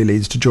ineluctably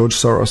leads to George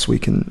Soros. We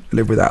can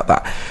live without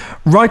that.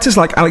 Writers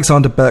like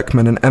Alexander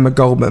Berkman and Emma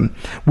Goldman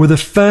were the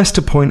first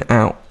to point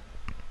out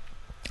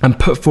and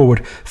put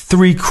forward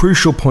three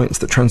crucial points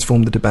that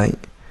transformed the debate.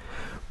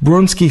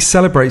 Bronski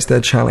celebrates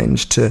their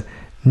challenge to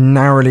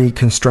narrowly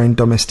constrained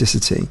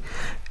domesticity.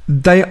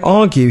 They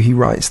argue, he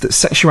writes, that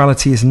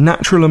sexuality is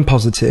natural and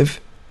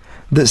positive,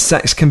 that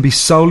sex can be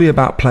solely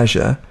about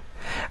pleasure,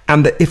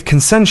 and that if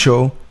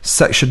consensual,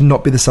 sex should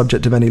not be the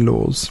subject of any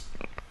laws.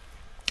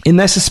 In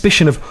their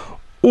suspicion of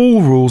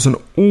all rules and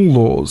all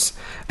laws,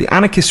 the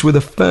anarchists were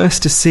the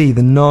first to see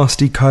the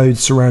nasty codes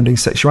surrounding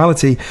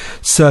sexuality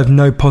served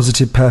no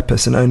positive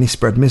purpose and only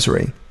spread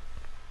misery.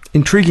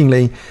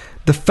 Intriguingly,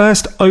 the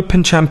first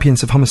open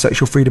champions of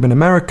homosexual freedom in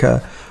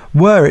America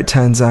were, it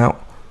turns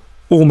out,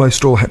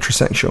 almost all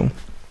heterosexual.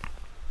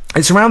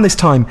 It's around this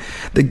time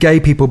that gay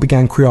people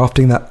began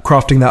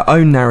crafting their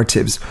own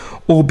narratives,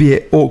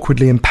 albeit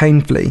awkwardly and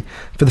painfully,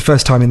 for the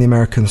first time in the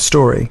American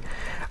story.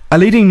 A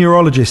leading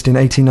neurologist in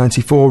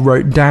 1894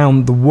 wrote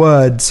down the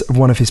words of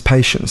one of his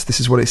patients. This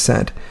is what it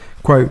said,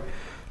 quote,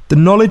 "The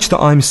knowledge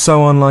that I'm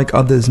so unlike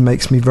others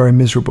makes me very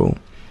miserable.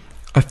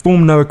 I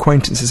form no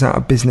acquaintances out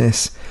of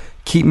business,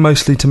 keep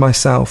mostly to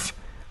myself,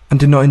 and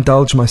do not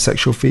indulge my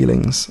sexual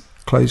feelings."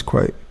 Close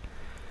quote.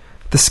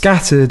 The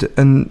scattered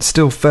and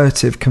still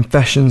furtive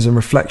confessions and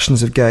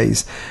reflections of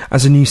gays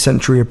as a new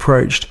century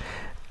approached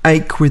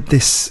ache with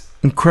this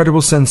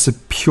incredible sense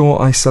of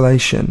pure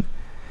isolation.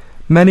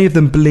 Many of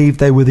them believed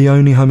they were the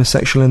only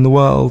homosexual in the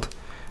world,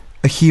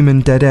 a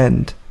human dead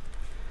end.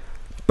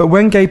 But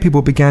when gay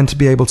people began to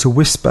be able to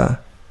whisper,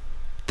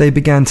 they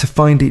began to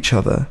find each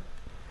other.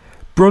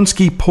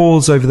 Bronski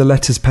pores over the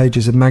letters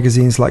pages of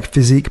magazines like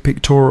Physique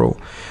Pictorial,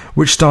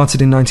 which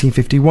started in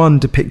 1951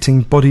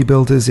 depicting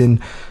bodybuilders in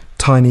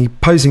tiny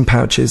posing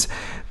pouches.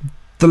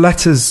 The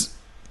letters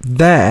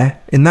there,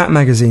 in that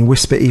magazine,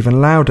 whisper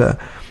even louder.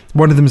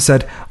 One of them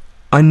said,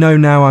 "I know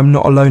now I'm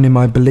not alone in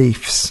my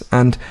beliefs,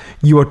 and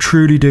you are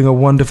truly doing a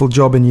wonderful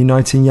job in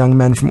uniting young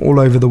men from all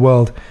over the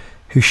world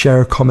who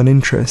share a common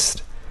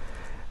interest."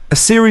 A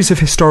series of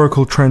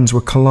historical trends were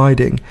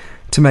colliding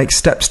to make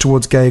steps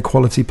towards gay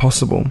equality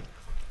possible.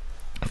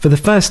 For the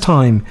first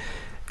time,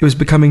 it was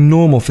becoming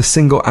normal for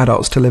single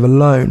adults to live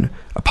alone,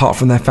 apart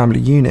from their family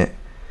unit.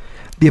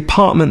 The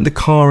apartment, the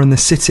car, and the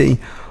city,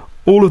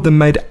 all of them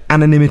made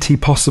anonymity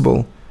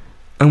possible,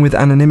 and with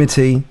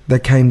anonymity there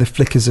came the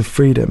flickers of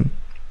freedom.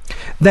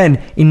 Then,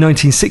 in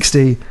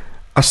 1960,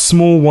 a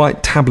small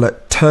white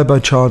tablet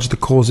turbocharged the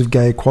cause of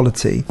gay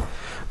equality.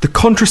 The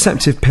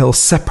contraceptive pill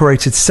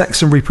separated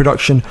sex and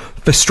reproduction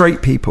for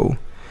straight people,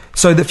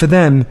 so that for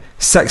them,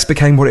 sex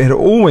became what it had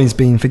always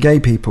been for gay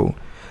people,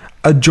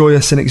 a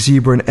joyous and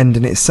exuberant end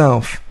in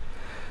itself.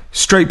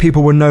 Straight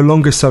people were no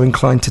longer so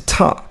inclined to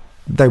tut.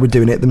 They were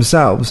doing it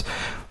themselves.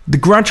 The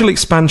gradual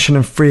expansion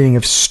and freeing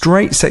of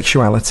straight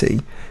sexuality,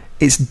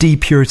 its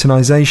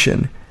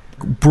depuritanization,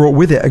 brought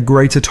with it a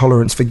greater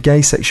tolerance for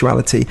gay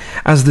sexuality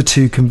as the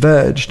two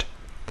converged.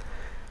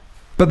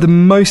 But the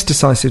most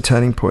decisive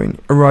turning point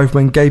arrived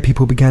when gay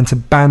people began to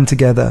band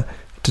together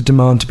to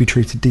demand to be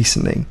treated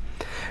decently.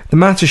 The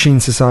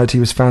Mattachine Society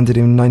was founded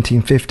in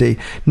 1950,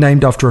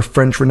 named after a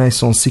French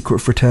Renaissance secret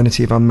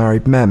fraternity of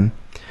unmarried men.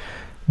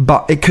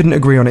 But it couldn't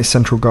agree on its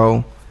central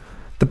goal.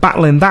 The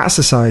battle in that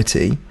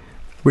society,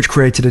 which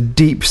created a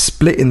deep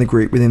split in the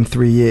group within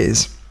 3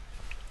 years,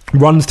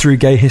 runs through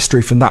gay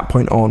history from that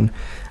point on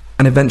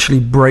and eventually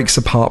breaks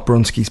apart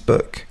Bronski's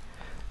book.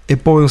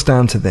 It boils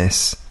down to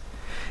this.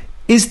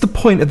 Is the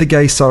point of the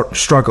gay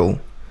struggle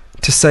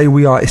to say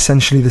we are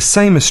essentially the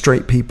same as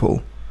straight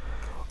people,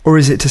 or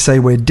is it to say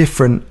we're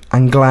different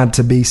and glad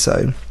to be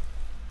so?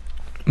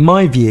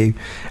 My view,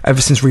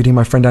 ever since reading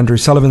my friend Andrew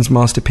Sullivan's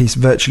masterpiece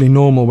Virtually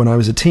Normal when I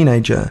was a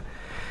teenager,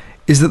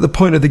 is that the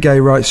point of the gay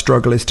rights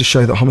struggle is to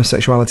show that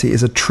homosexuality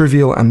is a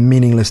trivial and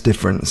meaningless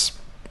difference.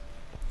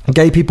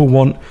 Gay people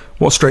want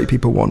what straight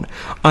people want.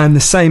 I am the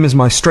same as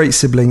my straight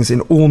siblings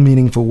in all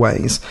meaningful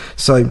ways,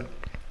 so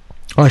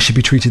I should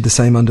be treated the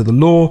same under the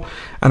law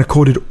and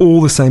accorded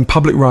all the same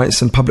public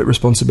rights and public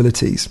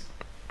responsibilities.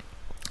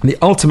 The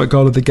ultimate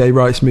goal of the gay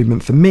rights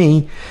movement for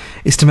me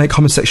is to make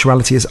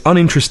homosexuality as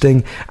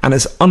uninteresting and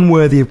as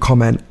unworthy of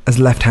comment as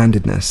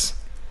left-handedness.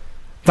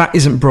 That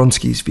isn't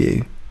Bronski's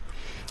view.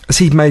 As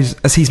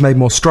he's made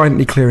more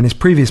stridently clear in his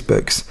previous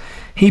books,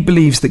 he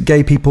believes that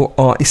gay people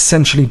are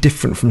essentially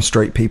different from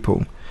straight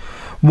people.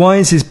 Why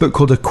is his book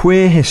called A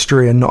Queer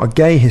History and not A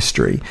Gay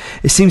History?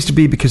 It seems to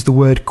be because the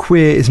word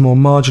queer is more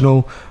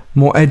marginal,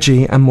 more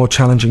edgy, and more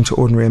challenging to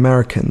ordinary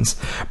Americans.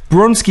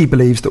 Bronski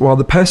believes that while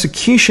the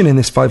persecution in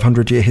this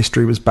 500-year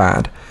history was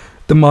bad,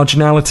 the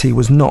marginality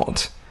was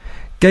not.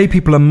 Gay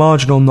people are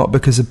marginal not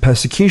because of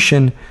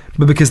persecution,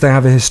 but because they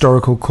have a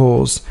historical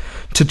cause,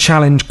 to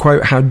challenge,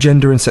 quote, how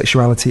gender and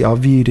sexuality are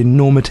viewed in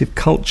normative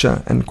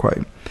culture, end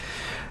quote.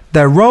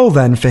 Their role,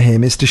 then, for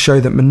him is to show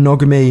that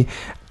monogamy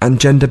and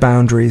gender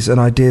boundaries and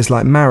ideas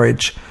like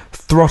marriage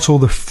throttle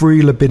the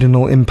free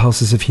libidinal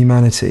impulses of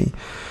humanity.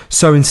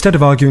 So instead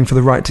of arguing for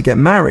the right to get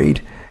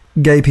married,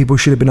 gay people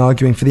should have been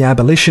arguing for the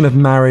abolition of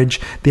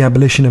marriage, the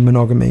abolition of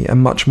monogamy,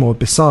 and much more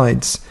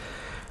besides.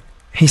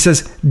 He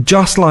says,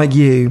 just like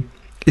you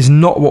is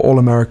not what all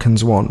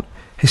Americans want.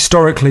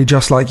 Historically,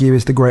 just like you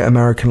is the great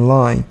American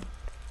lie.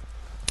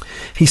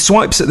 He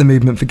swipes at the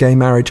movement for gay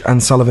marriage,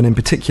 and Sullivan in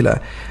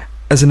particular,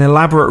 as an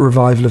elaborate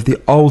revival of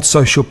the old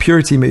social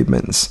purity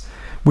movements,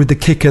 with the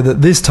kicker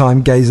that this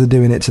time gays are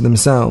doing it to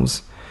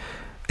themselves.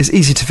 It's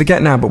easy to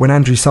forget now, but when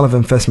Andrew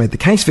Sullivan first made the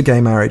case for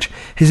gay marriage,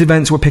 his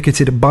events were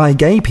picketed by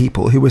gay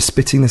people who were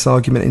spitting this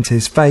argument into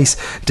his face,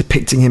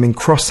 depicting him in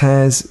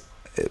crosshairs.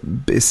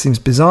 It seems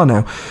bizarre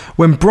now.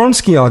 When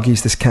Bronski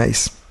argues this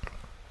case,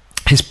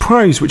 his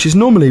prose, which is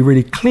normally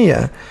really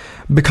clear,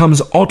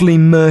 becomes oddly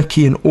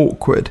murky and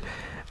awkward,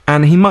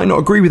 and he might not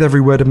agree with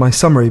every word of my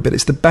summary, but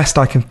it's the best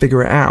I can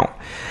figure it out.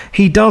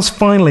 He does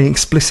finally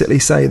explicitly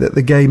say that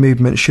the gay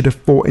movement should have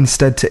fought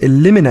instead to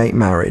eliminate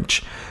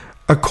marriage,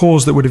 a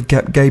cause that would have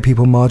kept gay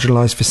people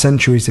marginalised for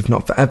centuries, if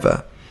not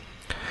forever.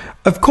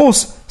 Of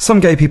course, some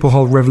gay people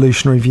hold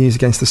revolutionary views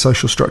against the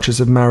social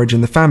structures of marriage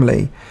and the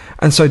family,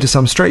 and so do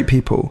some straight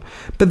people,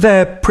 but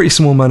they're pretty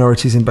small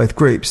minorities in both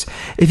groups.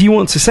 If you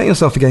want to set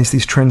yourself against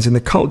these trends in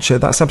the culture,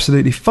 that's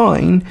absolutely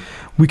fine.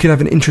 We could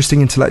have an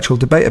interesting intellectual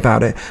debate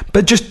about it,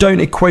 but just don't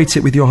equate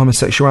it with your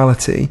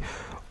homosexuality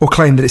or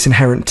claim that it's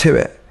inherent to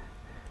it.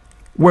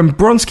 When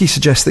Bronski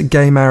suggests that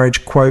gay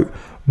marriage, quote,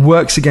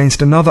 works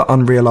against another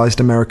unrealised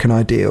American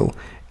ideal,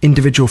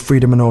 individual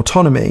freedom and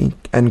autonomy,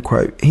 end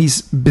quote,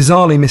 he's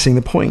bizarrely missing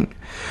the point.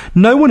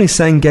 No one is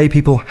saying gay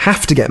people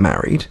have to get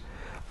married,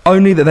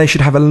 only that they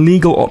should have a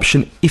legal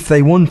option if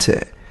they want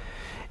it.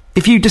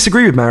 If you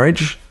disagree with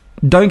marriage,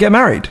 don't get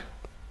married.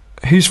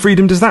 Whose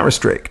freedom does that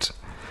restrict?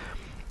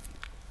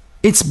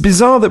 It's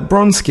bizarre that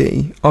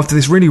Bronski, after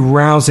this really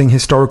rousing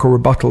historical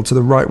rebuttal to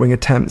the right-wing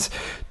attempts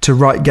to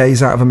write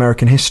gays out of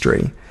American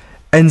history,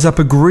 ends up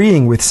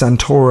agreeing with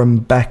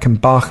Santorum, Beck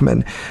and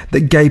Bachman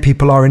that gay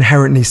people are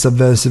inherently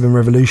subversive and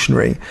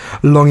revolutionary,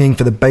 longing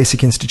for the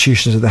basic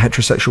institutions of the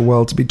heterosexual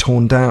world to be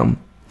torn down.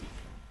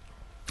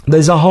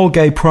 There's a whole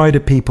gay pride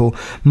of people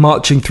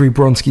marching through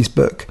Bronski's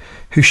book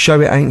who show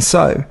it ain't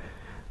so.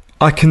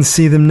 I can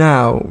see them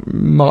now,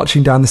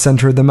 marching down the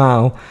centre of the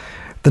Mall.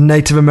 The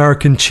Native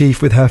American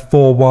chief with her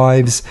 4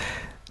 wives,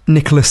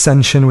 Nicholas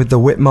Sension with the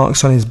whip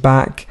marks on his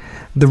back,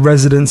 the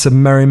residents of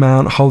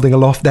Merrymount holding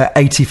aloft their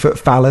 80-foot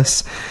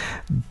phallus,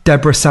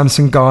 Deborah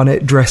Sampson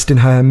Garnett dressed in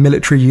her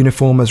military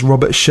uniform as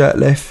Robert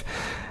Shirtliff,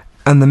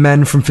 and the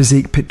men from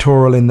Physique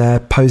Pictorial in their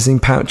posing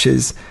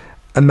pouches,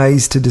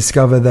 amazed to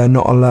discover they're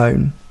not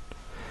alone.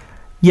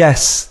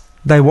 Yes,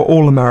 they were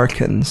all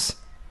Americans.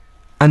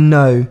 And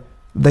no,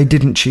 they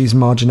didn't choose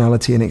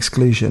marginality and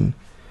exclusion.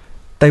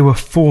 They were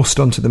forced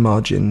onto the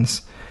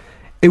margins.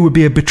 It would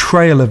be a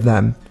betrayal of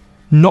them,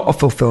 not a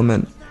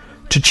fulfillment,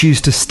 to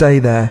choose to stay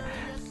there,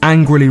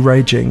 angrily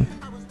raging,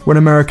 when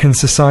American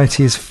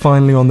society is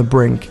finally on the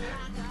brink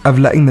of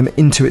letting them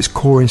into its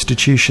core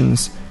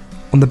institutions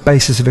on the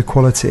basis of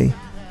equality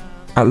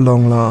at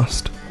long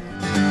last.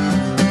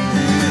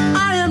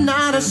 I am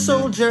not a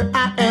soldier,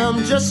 I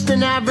am just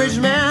an average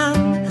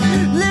man,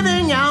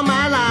 living out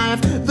my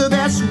life the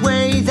best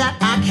way that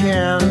I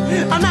can.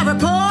 I'm not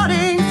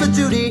reporting for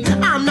duty,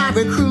 I'm not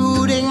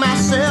recruiting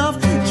myself,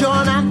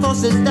 join armed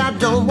forces that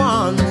don't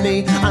want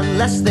me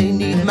unless they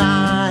need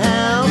my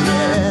help,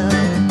 yeah.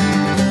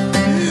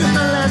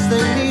 Unless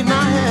they need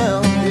my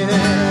help,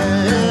 yeah.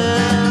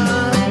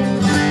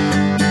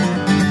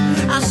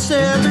 I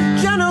said,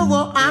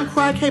 General, I'm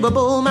quite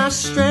capable, my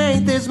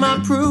strength is my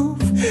proof.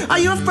 Are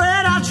you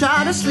afraid I'll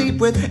try to sleep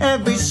with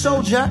every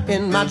soldier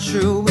in my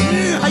troop?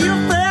 Are you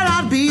afraid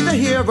I'd be the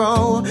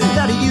hero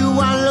that you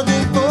are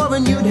looking for,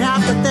 and you'd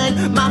have to thank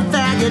my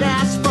faggot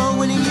ass for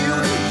winning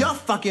your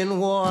fucking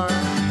war?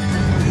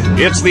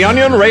 It's the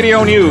Onion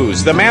Radio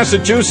News. The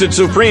Massachusetts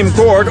Supreme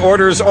Court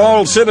orders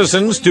all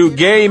citizens to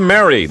gay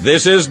marry.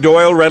 This is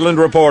Doyle Redland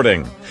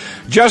reporting.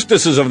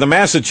 Justices of the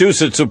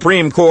Massachusetts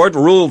Supreme Court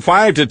ruled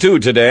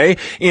 5-2 today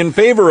in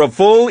favor of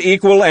full,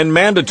 equal, and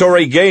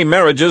mandatory gay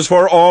marriages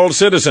for all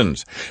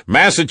citizens.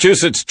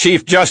 Massachusetts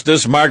Chief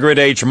Justice Margaret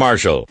H.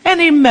 Marshall.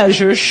 Any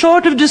measure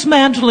short of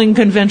dismantling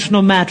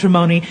conventional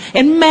matrimony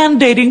and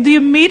mandating the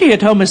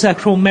immediate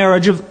homosexual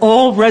marriage of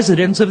all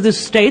residents of the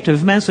state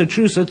of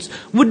Massachusetts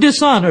would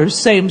dishonor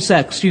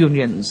same-sex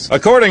unions.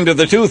 According to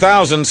the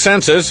 2000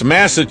 census,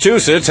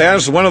 Massachusetts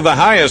has one of the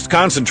highest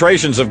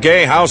concentrations of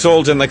gay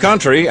households in the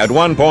country at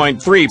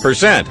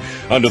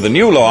 1.3%. Under the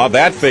new law,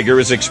 that figure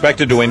is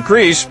expected to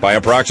increase by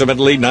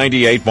approximately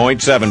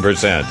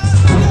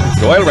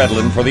 98.7%. Doyle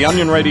Redland for the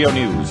Onion Radio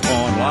News,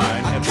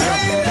 online at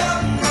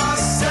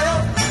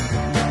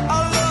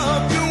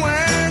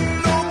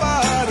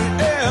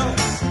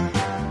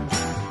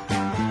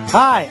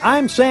Hi,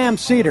 I'm Sam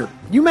Cedar.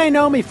 You may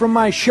know me from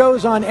my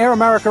shows on Air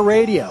America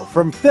Radio,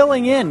 from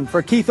filling in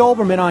for Keith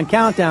Olbermann on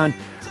Countdown,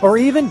 or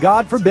even,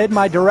 God forbid,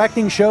 my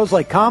directing shows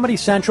like Comedy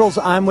Central's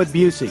I'm with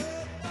Busey.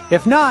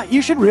 If not,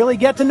 you should really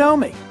get to know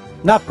me.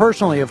 Not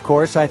personally, of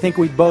course. I think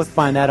we'd both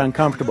find that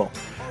uncomfortable.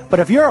 But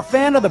if you're a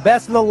fan of the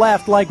best of the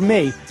left like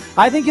me,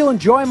 I think you'll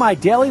enjoy my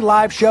daily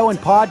live show and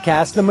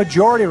podcast, The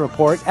Majority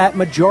Report, at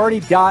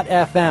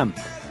majority.fm.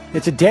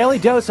 It's a daily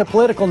dose of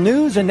political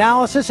news,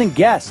 analysis, and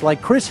guests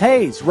like Chris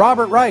Hayes,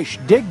 Robert Reich,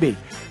 Digby,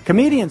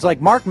 comedians like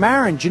Mark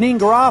Maron, Janine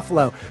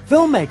Garofalo,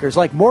 filmmakers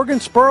like Morgan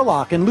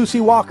Spurlock and Lucy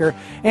Walker,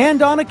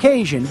 and on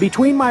occasion,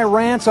 between my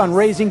rants on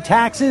raising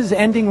taxes,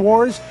 ending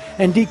wars,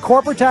 and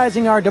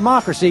decorporatizing our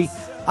democracy,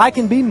 I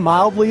can be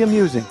mildly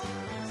amusing.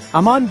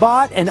 I'm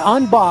unbought and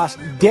unbossed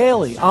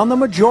daily on The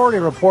Majority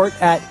Report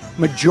at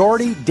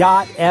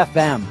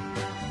majority.fm.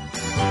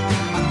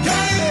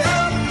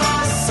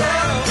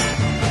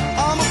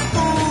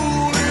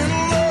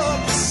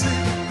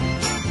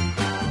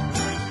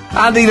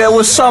 Andy, there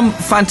was some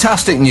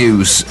fantastic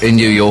news in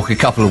New York a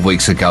couple of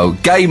weeks ago.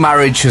 Gay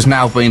marriage has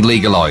now been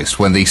legalised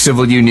when the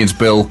Civil Unions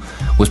Bill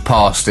was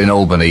passed in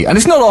Albany. And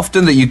it's not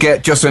often that you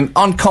get just an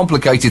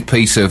uncomplicated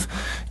piece of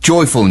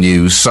joyful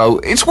news, so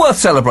it's worth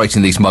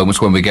celebrating these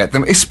moments when we get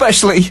them,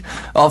 especially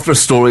after a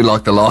story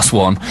like the last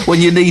one, when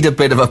you need a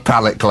bit of a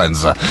palate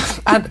cleanser.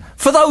 And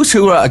for those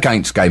who are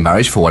against gay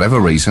marriage for whatever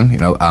reason,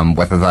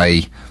 whether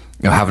they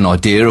have an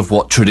idea of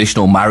what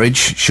traditional marriage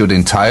should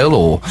entail,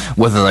 or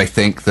whether they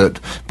think that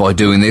by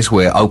doing this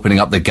we're opening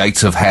up the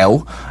gates of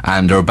hell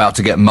and are about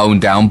to get mown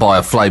down by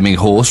a flaming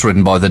horse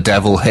ridden by the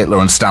devil, Hitler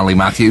and Stanley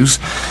Matthews,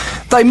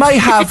 they may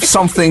have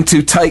something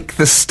to take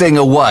the sting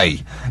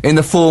away in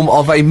the form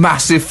of a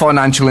massive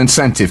financial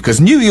incentive, because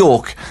New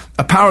York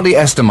apparently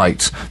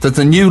estimates that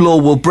the new law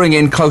will bring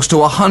in close to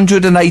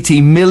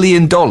 $180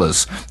 million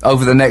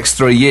over the next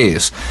 3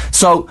 years.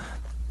 So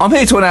I'm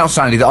here to announce,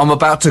 Andy, that I'm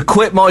about to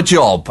quit my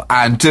job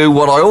and do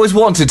what I always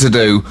wanted to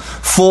do,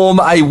 form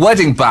a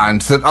wedding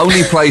band that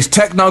only plays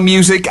techno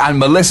music and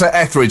Melissa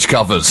Etheridge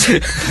covers.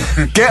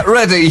 Get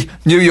ready,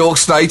 New York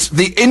State.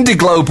 The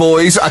Indiglo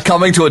Boys are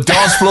coming to a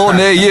dance floor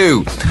near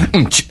you.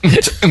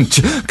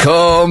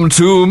 Come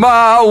to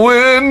my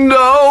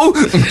window.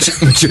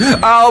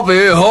 I'll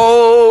be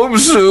home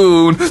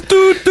soon.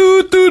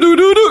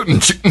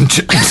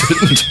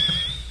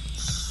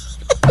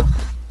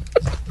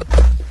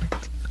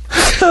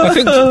 I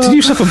think, did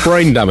you suffer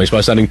brain damage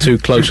by standing too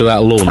close to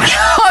that launch?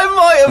 I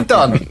might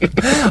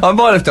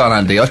have done,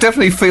 Andy. I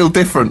definitely feel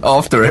different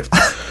after it.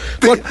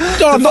 Well,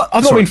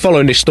 I've not been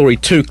following this story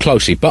too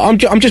closely, but I'm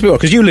just a bit worried,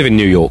 because you live in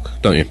New York,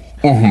 don't you?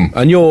 Mm-hmm.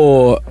 And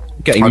you're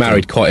getting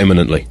married quite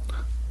imminently.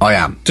 I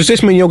am. Does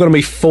this mean you're going to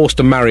be forced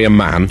to marry a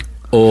man?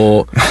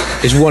 Or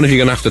is one of you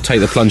going to have to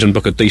take the plunge and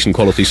book a decent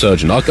quality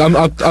surgeon?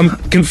 I'm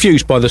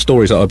confused by the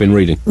stories that I've been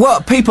reading.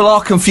 Well, people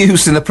are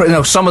confused in the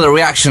press. Some of the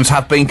reactions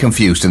have been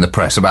confused in the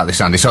press about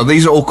this, Andy. So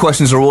these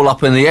questions are all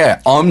up in the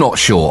air. I'm not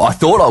sure. I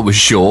thought I was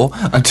sure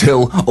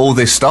until all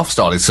this stuff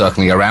started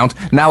circling around.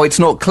 Now it's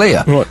not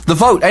clear. Right. The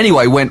vote,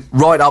 anyway, went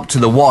right up to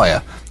the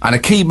wire. And a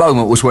key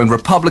moment was when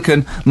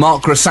Republican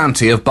Mark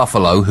Grisanti of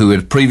Buffalo, who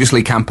had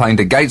previously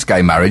campaigned against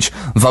gay marriage,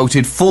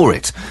 voted for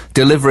it,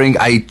 delivering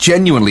a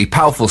genuinely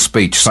powerful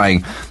speech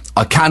saying,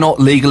 "I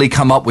cannot legally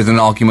come up with an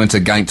argument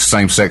against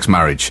same-sex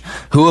marriage.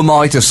 Who am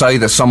I to say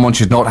that someone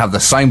should not have the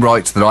same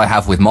rights that I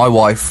have with my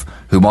wife,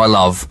 whom I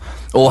love,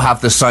 or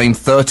have the same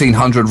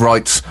 1,300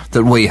 rights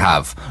that we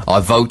have?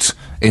 I vote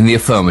in the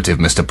affirmative,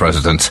 Mr.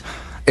 President."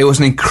 It was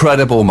an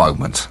incredible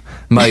moment,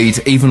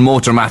 made even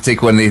more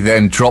dramatic when he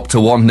then dropped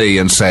to one knee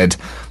and said,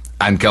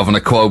 "And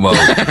Governor Cuomo,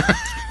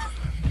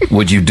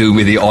 would you do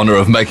me the honour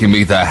of making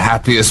me the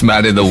happiest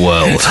man in the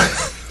world?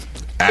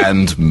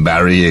 And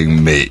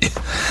marrying me."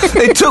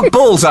 It took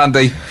balls,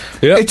 Andy.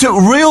 Yep. It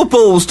took real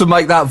balls to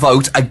make that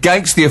vote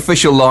against the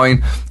official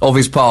line of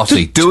his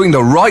party. Doing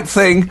the right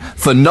thing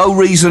for no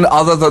reason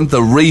other than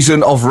the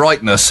reason of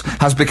rightness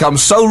has become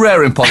so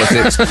rare in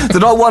politics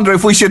that I wonder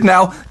if we should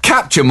now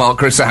capture Mark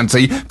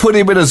Grisanti, put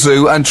him in a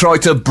zoo and try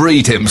to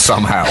breed him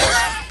somehow.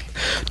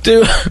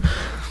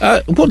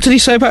 What did he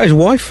say about his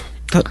wife?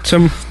 That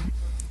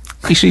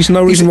he sees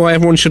no reason why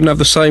everyone shouldn't have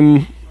the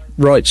same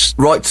rights.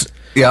 Rights,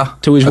 yeah,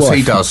 to his as wife.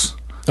 he does.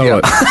 All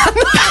right.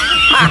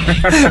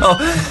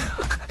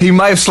 He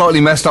may have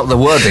slightly messed up the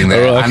wording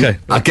there, and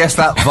I guess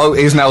that vote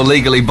is now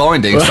legally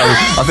binding, so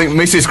I think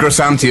Mrs.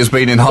 Grisanti has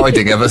been in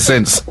hiding ever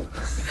since.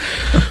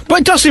 But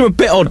it does seem a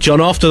bit odd, John,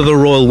 after the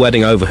royal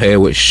wedding over here,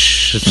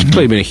 which has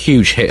clearly been a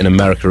huge hit in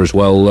America as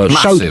well,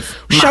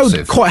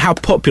 showed quite how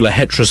popular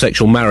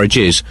heterosexual marriage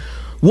is.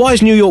 Why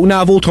has New York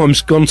now of all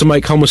times gone to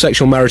make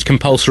homosexual marriage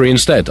compulsory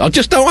instead? I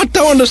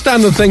don't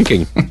understand the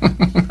thinking.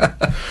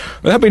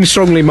 There have been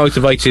strongly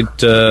motivated,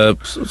 there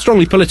was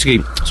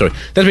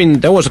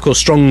of course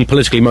strong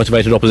politically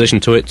motivated opposition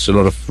to it. A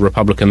lot of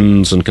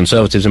Republicans and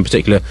Conservatives in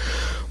particular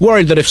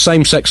worried that if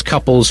same-sex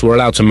couples were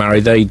allowed to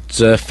marry, they'd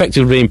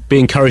effectively be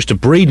encouraged to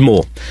breed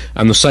more,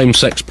 and the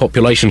same-sex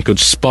population could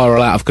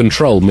spiral out of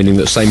control, meaning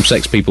that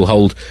same-sex people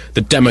hold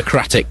the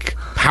democratic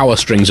power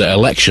strings at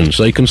elections.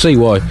 So you can see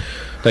why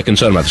they're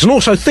concerned about this. And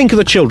also, think of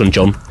the children,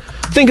 John.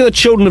 Think of the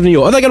children of New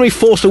York. Are they going to be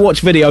forced to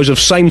watch videos of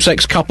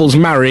same-sex couples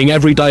marrying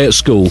every day at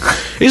school?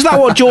 Is that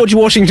what George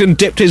Washington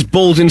dipped his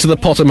balls into the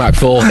Potomac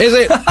for? Is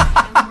it?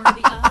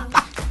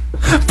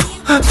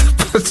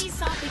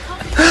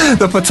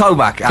 The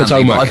Potomac, Andy.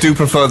 Potomac. I do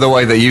prefer the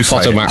way that you say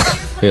Potomac.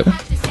 it. Yep.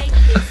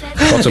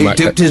 Potomac.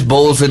 He dipped his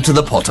balls into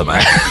the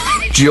Potomac.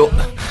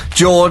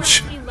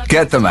 George,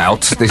 get them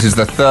out. This is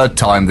the third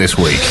time this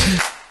week.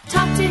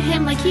 Talk to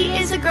him like he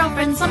is a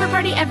girlfriend, slumber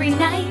party every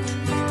night.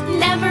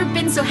 Never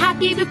been so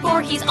happy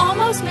before, he's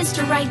almost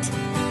Mr. Right.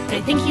 But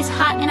I think he's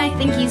hot, and I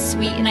think he's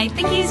sweet, and I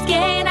think he's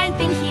gay, and I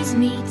think he's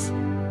neat.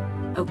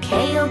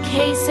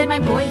 Okay, said my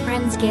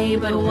boyfriend's gay,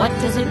 but what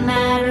does it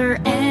matter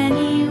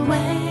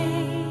anyway?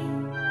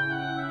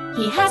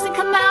 He hasn't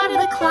come out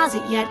of the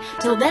closet yet,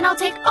 till then I'll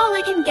take all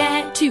I can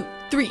get. 2,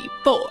 3,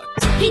 4.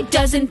 He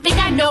doesn't think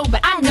I know,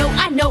 but I know,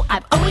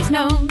 I've always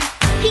known.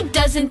 He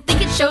doesn't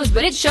think it shows,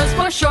 but it shows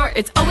for sure,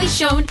 it's always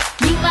shown.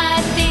 You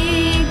might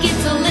think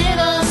it's a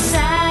little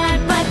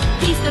sad, but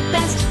he's the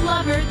best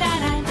lover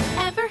that I've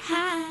ever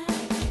had.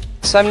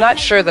 So I'm not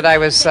sure that I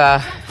was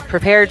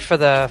prepared for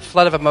the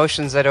flood of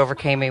emotions that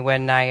overcame me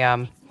when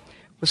I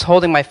was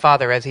holding my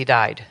father as he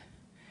died.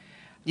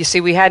 You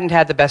see, we hadn't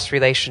had the best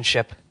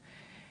relationship.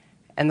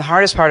 And the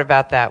hardest part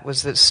about that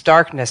was this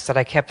darkness that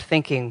I kept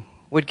thinking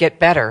would get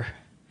better.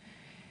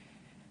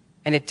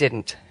 And it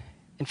didn't.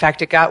 In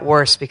fact, it got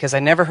worse because I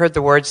never heard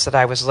the words that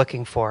I was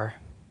looking for.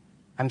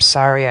 I'm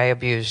sorry I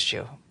abused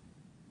you.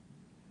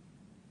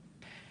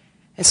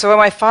 And so when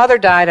my father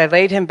died, I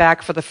laid him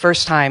back for the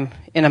first time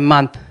in a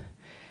month,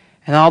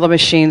 and all the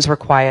machines were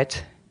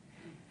quiet,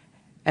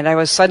 and I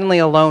was suddenly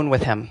alone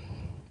with him.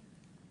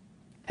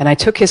 And I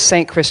took his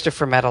St.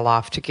 Christopher medal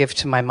off to give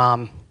to my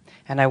mom,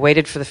 and I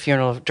waited for the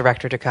funeral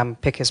director to come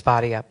pick his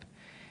body up.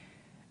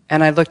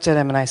 And I looked at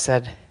him and I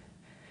said,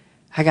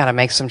 I gotta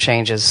make some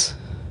changes.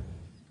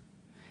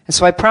 And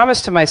so I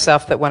promised to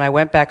myself that when I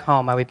went back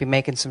home, I would be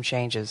making some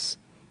changes.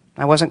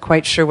 I wasn't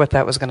quite sure what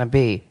that was going to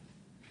be.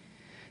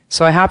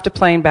 So I hopped a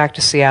plane back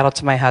to Seattle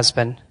to my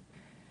husband.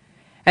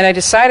 And I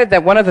decided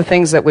that one of the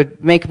things that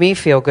would make me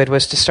feel good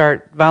was to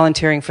start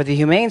volunteering for the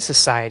Humane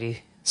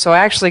Society. So I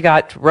actually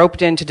got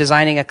roped into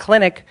designing a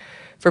clinic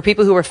for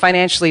people who were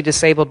financially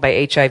disabled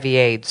by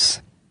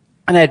HIV/AIDS.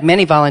 And I had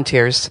many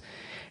volunteers.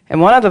 And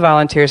one of the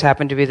volunteers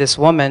happened to be this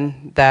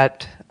woman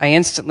that I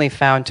instantly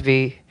found to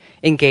be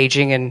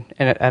engaging and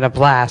a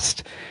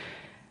blast.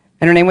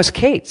 And her name was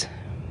Kate.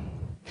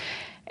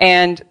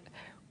 And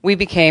we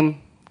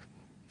became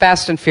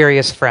fast and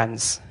furious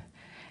friends.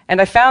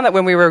 And I found that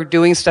when we were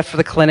doing stuff for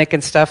the clinic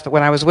and stuff, that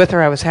when I was with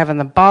her, I was having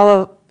the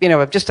ball,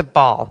 just a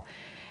ball.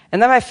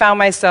 And then I found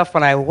myself,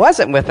 when I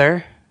wasn't with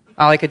her,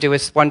 all I could do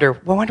was wonder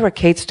what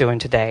Kate's doing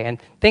today, and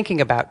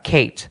thinking about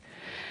Kate.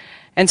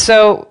 And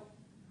so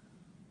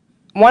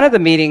one of the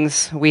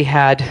meetings we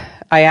had,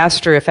 I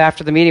asked her if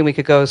after the meeting we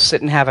could go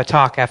sit and have a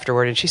talk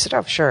afterward, and she said,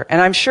 oh, sure.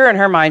 And I'm sure in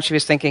her mind she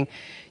was thinking,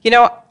 she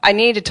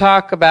needs to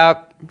talk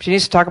about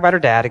her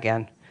dad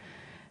again.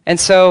 And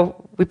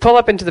so we pull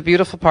up into the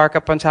beautiful park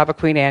up on top of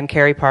Queen Anne,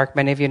 Cary Park,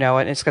 many of you know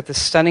it, and it's got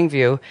this stunning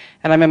view,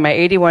 and I'm in my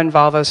 81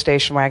 Volvo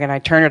station wagon. I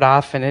turn it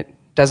off, and it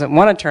doesn't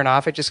want to turn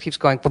off. It just keeps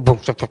going, and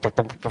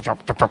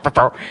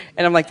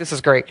I'm like, this is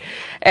great.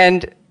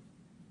 And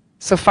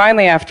so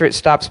finally, after it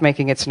stops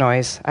making its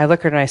noise, I look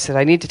at her and I said,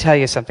 I need to tell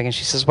you something. And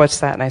she says, what's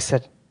that? And I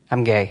said,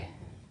 I'm gay.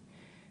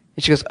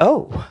 And she goes,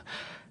 oh,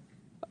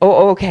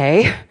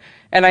 okay.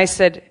 And I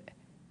said,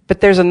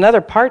 but there's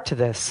another part to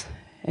this.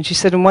 And she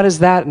said, and what is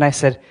that? And I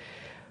said,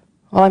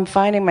 well, I'm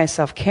finding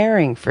myself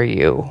caring for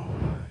you.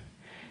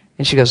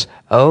 And she goes,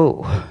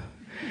 oh.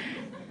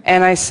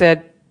 And I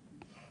said,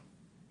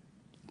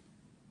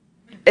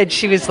 and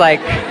she was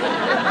like,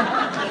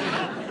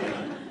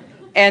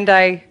 and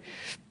I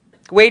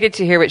waited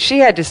to hear what she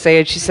had to say,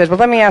 and she said, well,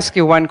 let me ask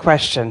you one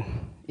question.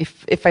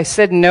 If I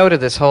said no to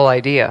this whole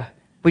idea,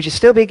 would you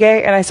still be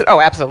gay? And I said, oh,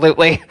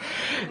 absolutely.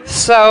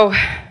 So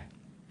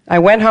I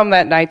went home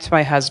that night to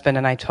my husband,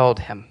 and I told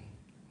him.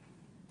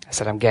 I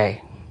said, I'm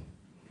gay.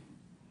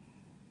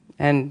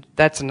 And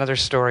that's another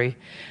story.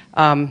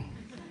 But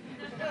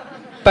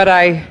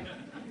I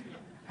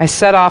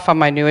set off on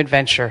my new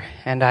adventure,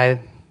 and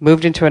I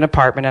moved into an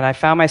apartment, and I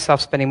found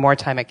myself spending more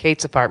time at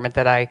Kate's apartment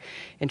than I,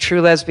 in true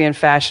lesbian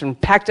fashion,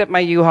 packed up my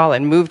U-Haul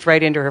and moved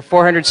right into her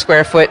 400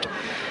 square foot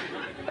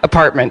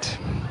apartment.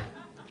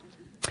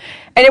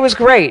 And it was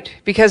great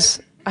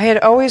because I had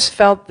always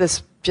felt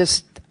this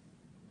just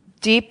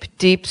deep,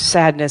 deep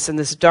sadness and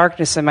this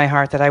darkness in my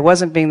heart that I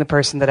wasn't being the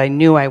person that I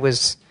knew I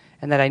was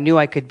and that I knew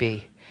I could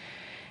be.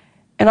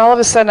 And all of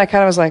a sudden I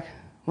kind of was like,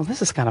 well,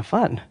 this is kind of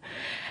fun.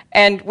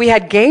 And we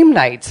had game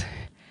nights.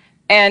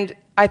 And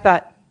I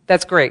thought,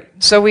 that's great.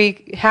 So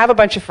we have a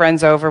bunch of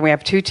friends over, and we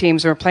have 2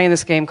 teams, and we're playing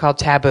this game called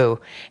Taboo.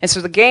 And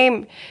so the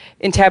game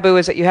in Taboo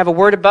is that you have a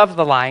word above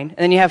the line, and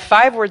then you have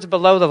 5 words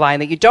below the line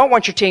that you don't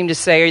want your team to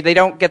say or they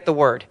don't get the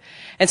word.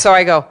 And so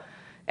I go,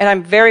 and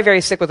I'm very, very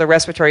sick with a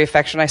respiratory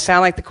infection. I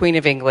sound like the Queen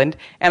of England,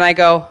 and I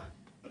go,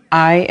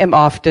 I am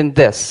often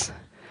this.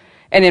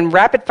 And in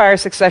rapid fire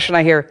succession,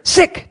 I hear,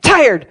 sick,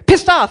 tired,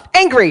 pissed off,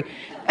 angry.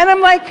 And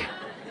I'm like,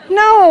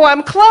 no,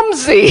 I'm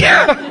clumsy.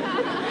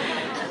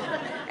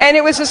 And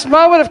it was this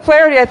moment of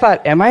clarity. I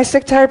thought, am I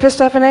sick, tired,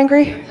 pissed off, and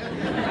angry?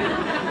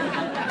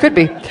 Could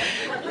be.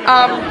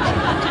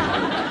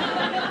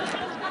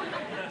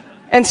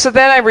 And so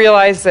then I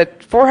realized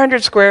that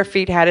 400 square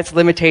feet had its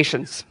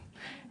limitations,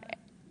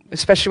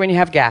 especially when you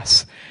have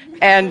gas.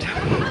 And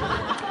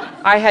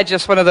I had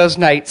just one of those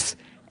nights.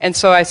 And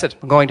so I said,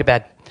 I'm going to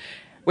bed,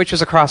 which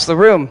was across the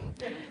room.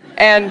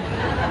 And,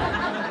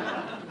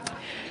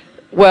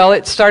 well,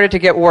 it started to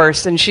get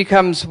worse. And she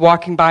comes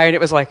walking by, and it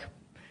was like,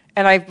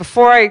 and I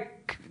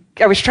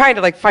was trying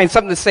to find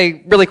something to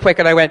say really quick,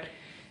 and I went,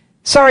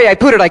 sorry, I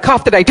pooted, I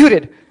coughed it, I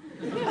tooted.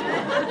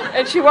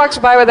 And she walks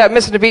by without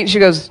missing a beat, and she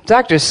goes,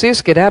 Dr.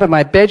 Seuss, get out of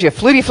my bed, you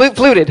fluty flute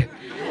fluted.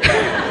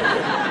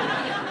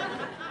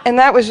 And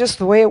that was just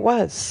the way it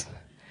was.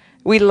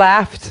 We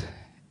laughed,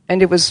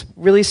 and it was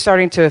really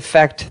starting to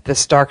affect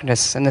this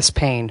darkness and this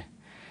pain.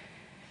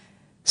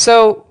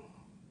 So,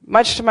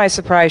 much to my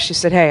surprise, she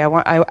said, hey,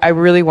 I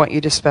really want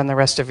you to spend the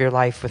rest of your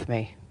life with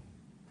me,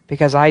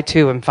 because I,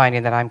 too, am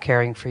finding that I'm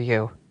caring for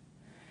you.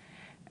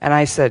 And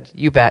I said,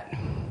 you bet.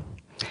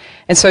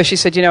 And so she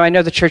said, I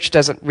know the church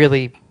doesn't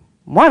really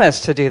want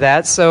us to do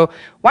that, so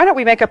why don't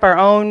we make up our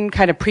own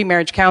kind of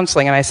pre-marriage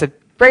counseling? And I said,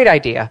 great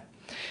idea.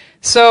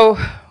 So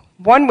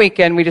one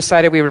weekend, we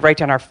decided we would write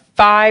down our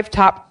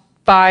top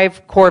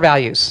 5 core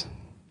values.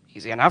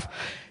 Easy enough.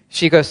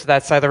 She goes to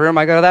that side of the room,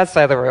 I go to that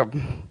side of the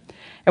room.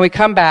 And we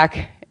come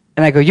back,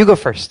 and I go, you go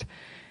first.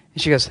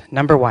 And she goes,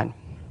 number 1,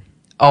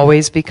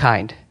 always be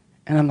kind.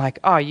 And I'm like,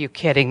 oh, are you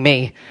kidding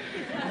me?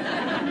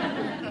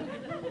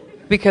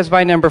 Because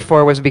my number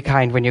 4 was be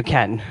kind when you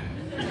can.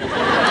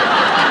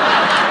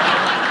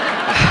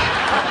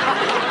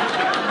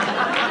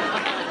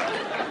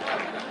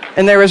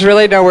 And there was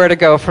really nowhere to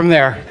go from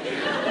there.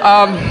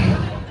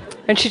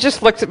 And she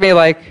just looked at me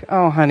like,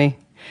 oh, honey.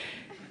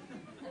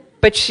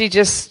 But she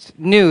just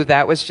knew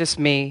that was just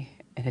me,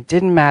 and it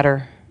didn't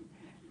matter,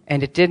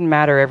 and it didn't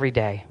matter every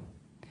day.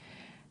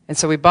 And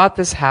so we bought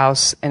this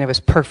house, and it was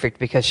perfect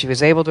because she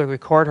was able to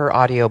record her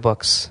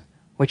audiobooks,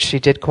 which she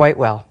did quite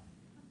well.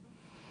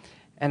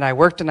 And I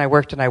worked and I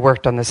worked and I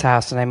worked on this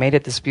house, and I made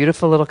it this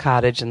beautiful little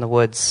cottage in the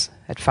woods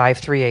at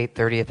 538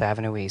 30th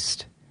Avenue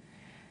East.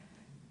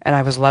 And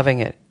I was loving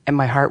it, and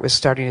my heart was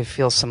starting to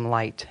feel some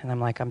light, and I'm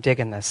like, I'm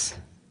digging this.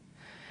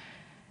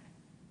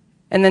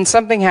 And then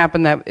something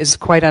happened that is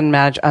quite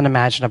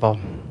unimaginable.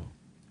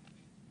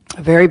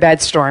 A very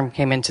bad storm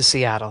came into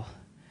Seattle.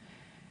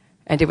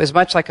 And it was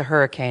much like a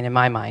hurricane in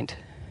my mind.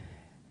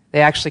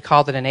 They actually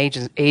called it an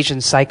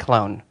Asian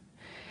cyclone.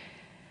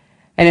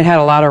 And it had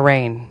a lot of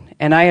rain.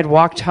 And I had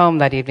walked home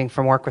that evening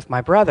from work with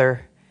my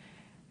brother,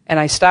 and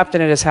I stopped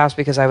in at his house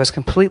because I was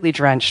completely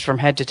drenched from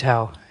head to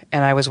toe.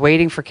 And I was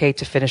waiting for Kate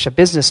to finish a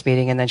business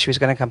meeting, and then she was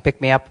going to come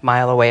pick me up a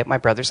mile away at my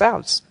brother's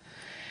house.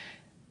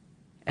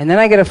 And then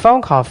I get a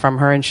phone call from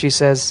her, and she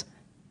says,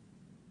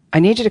 I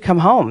need you to come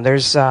home.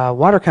 There's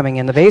water coming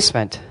in the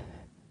basement.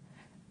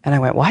 And I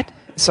went, what?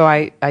 So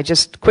I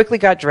just quickly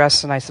got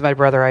dressed, and I said to my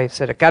brother, I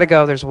said, I got to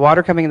go. There's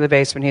water coming in the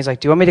basement. He's like,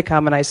 do you want me to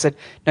come? And I said,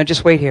 no,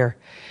 just wait here.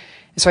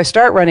 And so I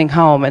start running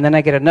home, and then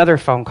I get another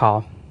phone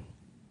call.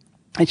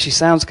 And she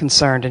sounds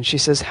concerned, and she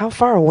says, how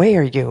far away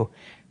are you?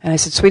 And I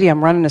said, sweetie,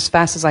 I'm running as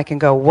fast as I can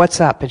go.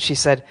 What's up? And she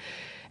said,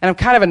 and I'm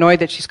kind of annoyed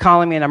that she's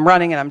calling me, and I'm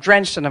running, and I'm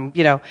drenched, and I'm,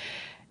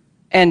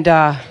 and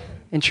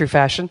in true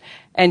fashion.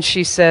 And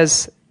she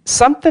says,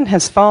 something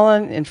has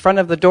fallen in front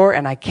of the door,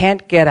 and I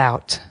can't get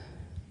out.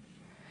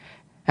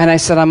 And I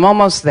said, I'm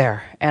almost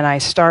there. And I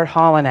start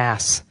hauling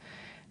ass.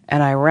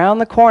 And I round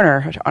the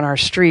corner on our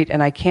street,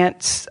 and I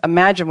can't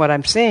imagine what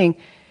I'm seeing.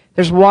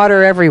 There's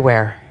water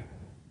everywhere.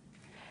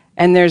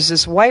 And there's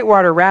this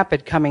whitewater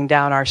rapid coming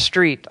down our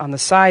street on the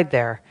side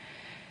there.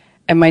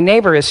 And my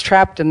neighbor is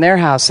trapped in their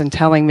house and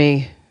telling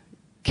me,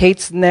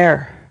 Kate's in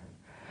there.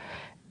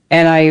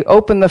 And I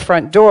open the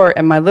front door,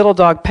 and my little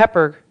dog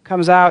Pepper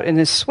comes out and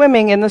is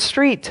swimming in the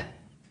street.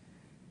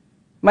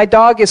 My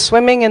dog is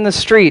swimming in the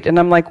street, and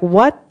I'm like,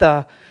 what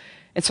the?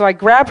 And so I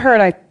grab her,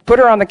 and I put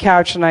her on the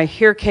couch, and I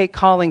hear Kate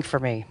calling for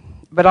me.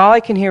 But all I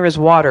can hear is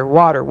water,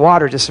 water,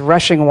 water, just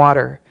rushing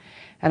water.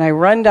 And I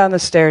run down the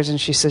stairs, and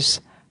she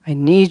says, I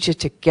need you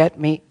to get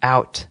me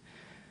out.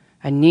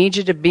 I need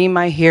you to be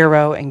my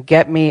hero and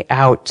get me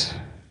out.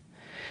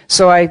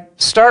 So I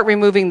start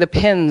removing the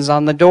pins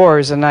on the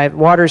doors, and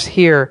water's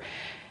here.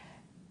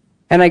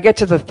 And I get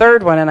to the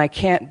third one, and I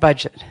can't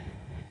budge it.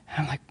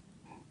 I'm like,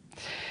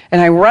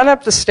 and I run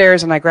up the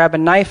stairs, and I grab a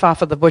knife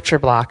off of the butcher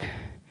block,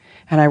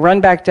 and I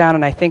run back down,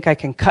 and I think I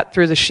can cut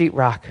through the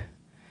sheetrock.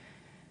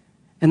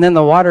 And then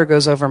the water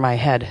goes over my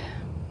head.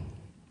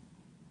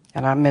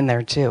 And I'm in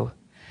there too.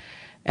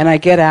 And I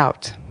get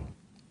out.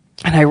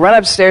 And I run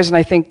upstairs, and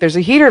I think there's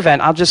a heater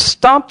vent. I'll just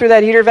stomp through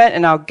that heater vent,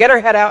 and I'll get her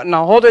head out, and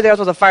I'll hold her there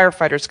until the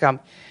firefighters come.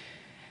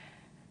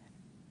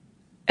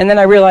 And then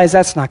I realize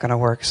that's not going to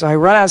work. So I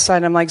run outside,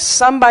 and I'm like,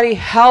 somebody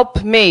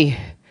help me.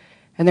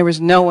 And there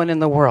was no one in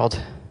the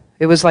world.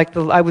 It was like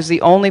I was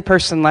the only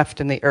person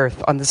left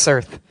on this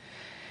earth.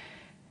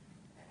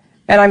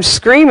 And I'm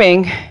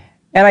screaming,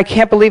 and I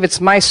can't believe it's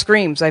my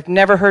screams. I've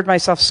never heard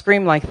myself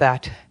scream like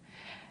that.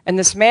 And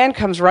this man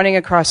comes running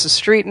across the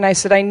street, and I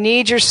said, I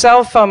need your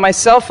cell phone. My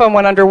cell phone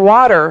went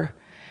underwater.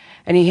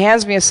 And he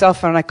hands me a cell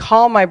phone, and I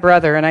call my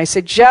brother, and I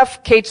say,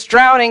 Jeff, Kate's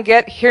drowning.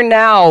 Get here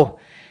now.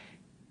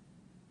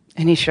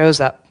 And he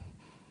shows up.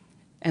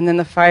 And then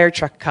the fire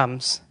truck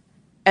comes.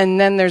 And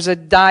then there's a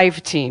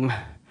dive team.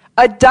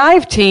 A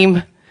dive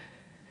team.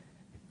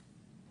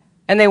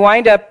 And they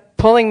wind up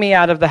pulling me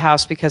out of the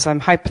house because I'm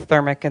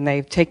hypothermic, and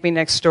they take me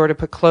next door to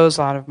put clothes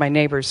on of my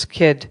neighbor's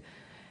kid.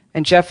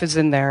 And Jeff is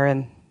in there,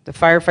 and the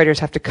firefighters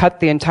have to cut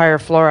the entire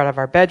floor out of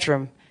our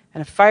bedroom.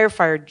 And a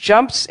firefighter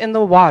jumps in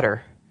the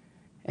water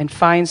and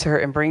finds her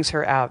and brings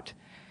her out.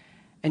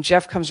 And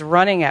Jeff comes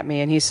running at me,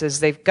 and he says,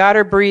 they've got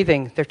her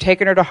breathing. They're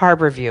taking her to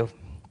Harborview.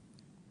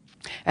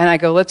 And I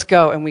go, let's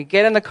go. And we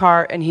get in the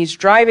car, and he's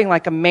driving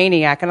like a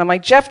maniac. And I'm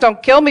like, Jeff,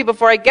 don't kill me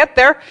before I get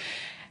there.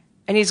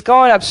 And he's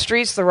going up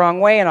streets the wrong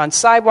way and on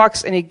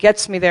sidewalks, and he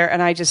gets me there,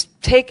 and I just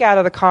take out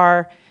of the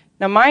car.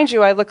 Now, mind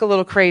you, I look a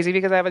little crazy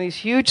because I have these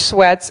huge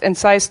sweats and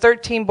size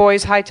 13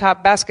 boys'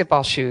 high-top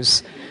basketball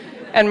shoes.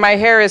 And my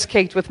hair is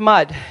caked with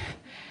mud.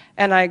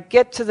 And I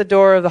get to the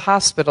door of the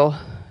hospital,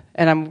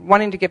 and I'm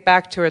wanting to get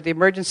back to her, the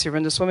emergency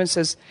room. This woman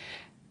says,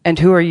 and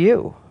who are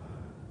you?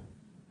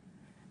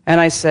 And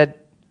I said,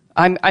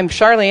 I'm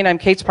Charlene. I'm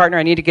Kate's partner.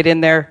 I need to get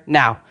in there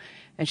now.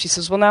 And she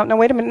says, well, now,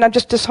 wait a minute. Now,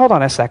 just hold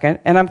on a second.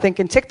 And I'm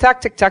thinking, tick-tock,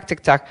 tick-tock,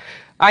 tick-tock.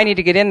 I need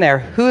to get in there.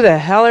 Who the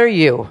hell are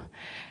you?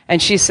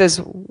 And she says,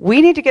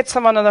 we need to get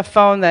someone on the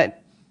phone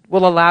that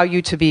will allow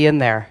you to be in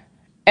there.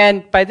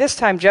 And by this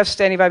time, Jeff's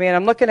standing by me, and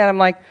I'm looking at him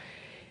like,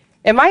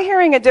 am I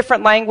hearing a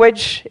different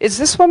language? Is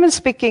this woman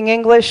speaking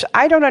English?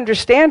 I don't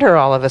understand her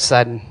all of a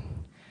sudden.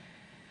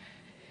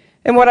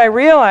 And what I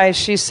realize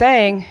she's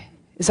saying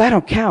is, I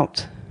don't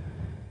count.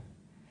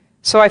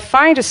 So I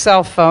find a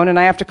cell phone, and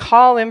I have to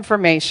call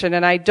information,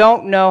 and I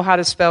don't know how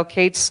to spell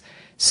Kate's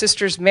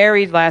sister's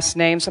married last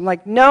name. So I'm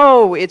like,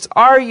 no, it's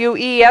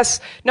R-U-E-S.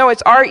 No,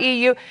 it's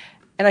R-E-U.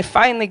 And I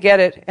finally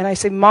get it. And I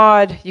say,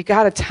 Maud, you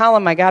got to tell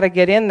him I got to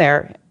get in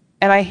there.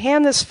 And I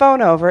hand this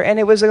phone over, and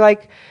it was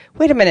like,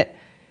 wait a minute.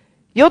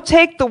 You'll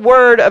take the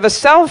word of a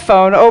cell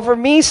phone over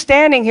me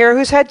standing here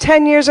who's had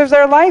 10 years of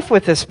their life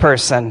with this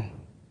person.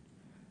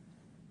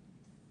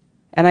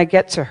 And I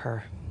get to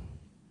her.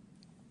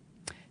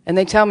 And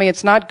they tell me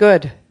it's not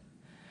good.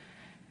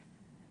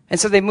 And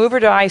so they move her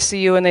to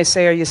ICU, and they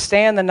say, are you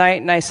staying the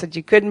night? And I said,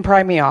 you couldn't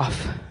pry me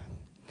off.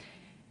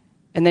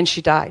 And then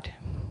she died.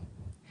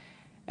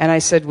 And I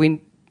said,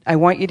 I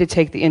want you to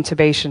take the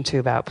intubation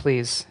tube out,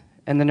 please.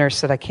 And the nurse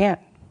said, I can't.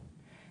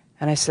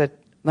 And I said,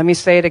 let me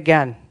say it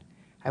again.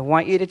 I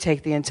want you to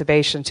take the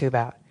intubation tube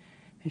out.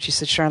 And she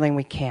said, Charlene,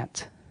 we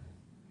can't.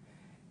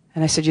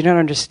 And I said, you don't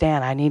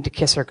understand. I need to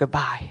kiss her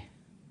goodbye.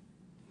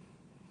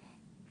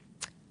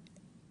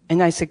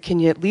 And I said, can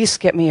you at least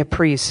get me a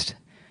priest?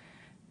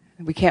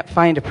 We can't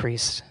find a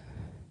priest.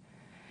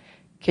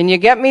 Can you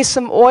get me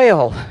some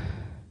oil?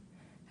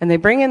 And they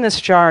bring in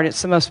this jar, and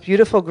it's the most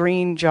beautiful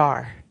green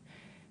jar.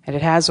 And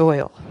it has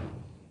oil.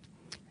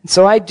 And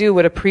so I do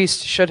what a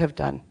priest should have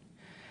done.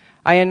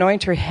 I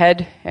anoint her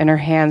head and her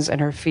hands and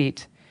her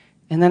feet.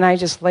 And then I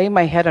just lay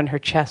my head on her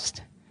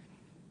chest.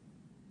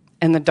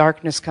 And the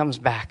darkness comes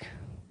back.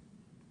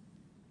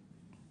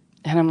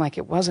 And I'm like,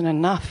 it wasn't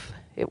enough.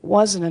 It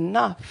wasn't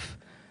enough.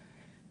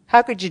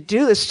 How could you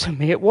do this to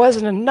me? It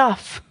wasn't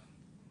enough.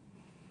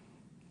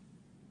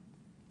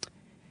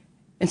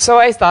 And so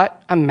I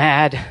thought, I'm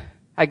mad.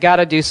 I got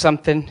to do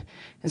something.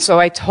 And so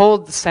I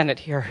told the Senate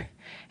here.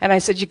 And I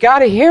said, you got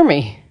to hear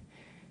me,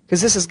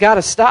 because this has got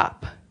to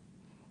stop.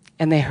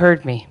 And they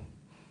heard me.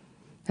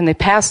 And they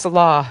passed a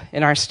law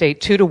in our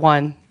state,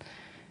 2-1,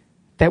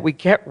 that we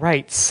get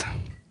rights.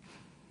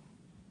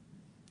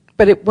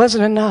 But it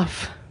wasn't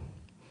enough.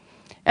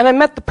 And I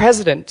met the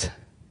president.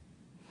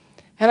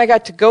 And I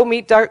got to go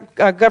meet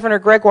Governor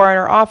Gregoire in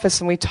her office,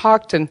 and we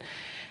talked, and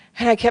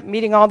I kept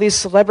meeting all these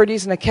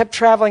celebrities, and I kept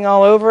traveling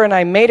all over, and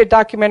I made a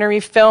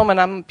documentary film, and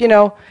and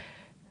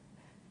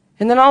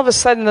then all of a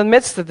sudden, in the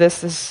midst of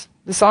this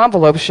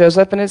envelope shows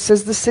up, and it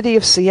says the city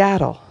of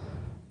Seattle.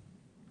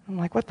 I'm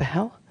like, what the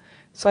hell?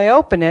 So I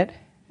open it,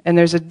 and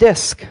there's a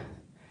disc,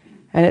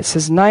 and it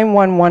says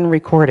 911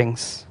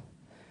 recordings.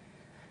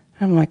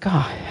 I'm like, oh,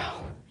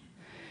 hell.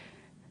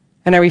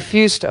 And I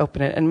refused to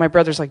open it, and my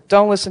brother's like,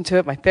 don't listen to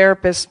it. My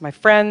therapist, my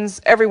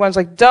friends, everyone's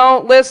like,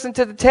 don't listen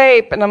to the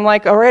tape. And I'm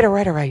like, all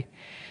right.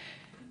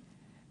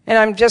 And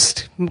I'm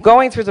just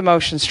going through the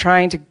motions,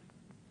 trying to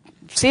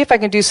see if I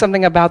can do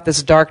something about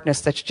this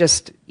darkness that's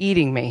just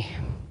eating me.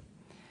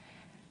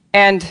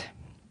 And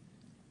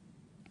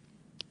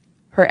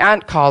her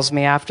aunt calls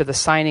me after the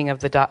signing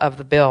of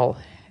the bill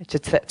to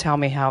tell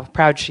me how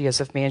proud she is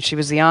of me. And she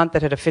was the aunt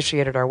that had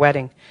officiated our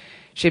wedding.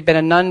 She had been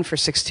a nun for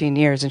 16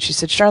 years. And she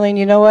said, Charlene,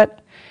 you know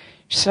what?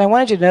 She said, I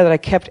wanted you to know that I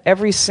kept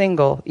every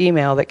single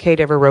email that Kate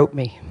ever wrote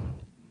me.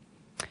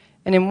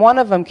 And in one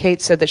of them,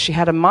 Kate said that she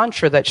had a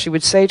mantra that she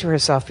would say to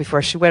herself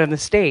before she went on the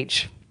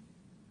stage.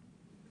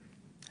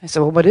 I said,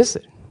 well, what is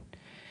it?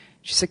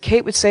 She said,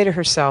 Kate would say to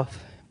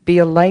herself, be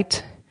a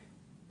light,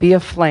 be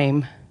a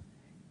flame,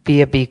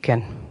 be a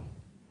beacon.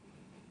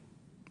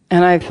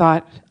 And I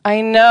thought, I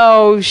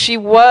know, she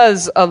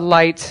was a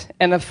light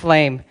and a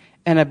flame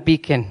and a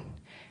beacon.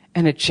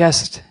 And it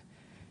just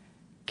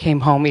came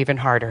home even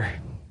harder.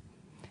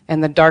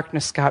 And the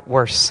darkness got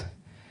worse.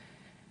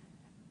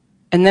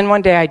 And then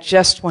one day I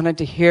just wanted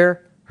to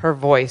hear her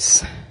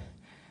voice.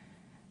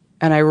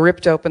 And I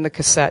ripped open the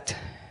cassette,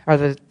 or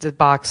the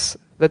box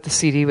that the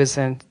CD was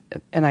in,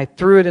 and I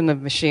threw it in the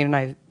machine, and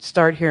I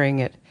started hearing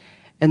it.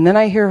 And then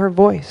I hear her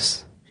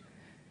voice.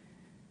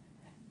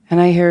 And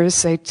I hear her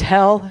say,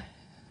 tell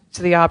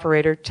to the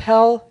operator,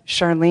 tell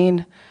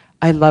Charlene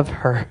I love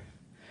her.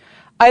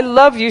 I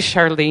love you,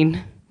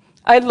 Charlene.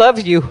 I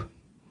love you.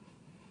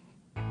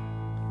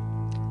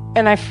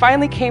 And I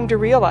finally came to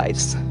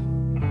realize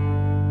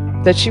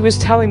that she was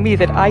telling me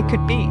that I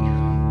could be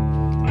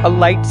a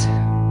light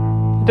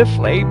and a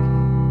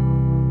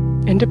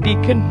flame and a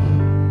beacon.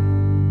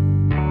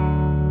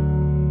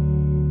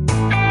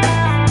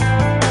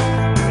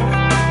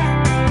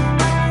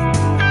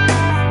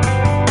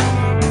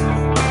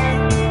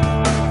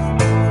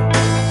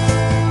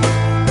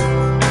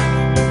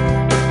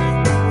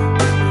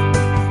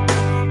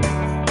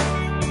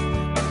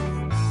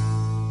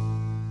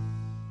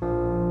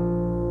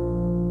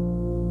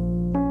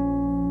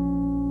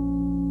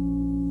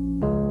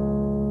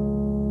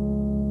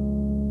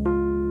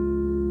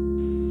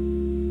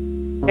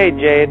 Hey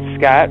Jay, it's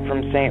Scott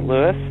from St.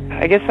 Louis.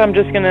 I guess I'm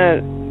just going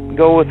to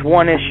go with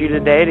one issue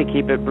today to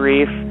keep it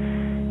brief,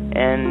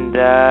 and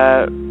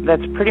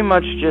that's pretty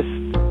much just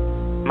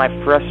my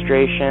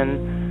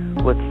frustration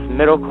with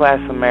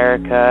middle-class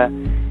America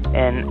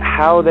and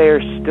how they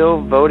are still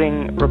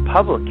voting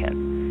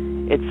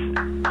Republican.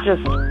 It's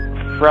just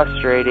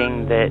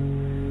frustrating that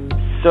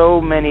so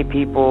many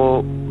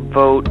people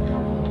vote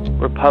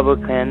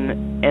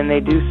Republican, and they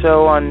do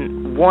so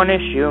on one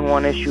issue and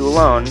one issue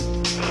alone: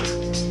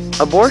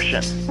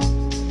 abortion.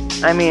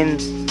 I mean,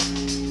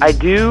 I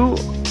do,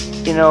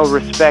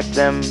 respect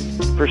them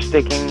for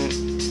sticking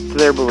to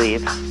their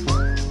beliefs,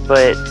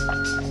 but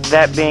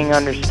that being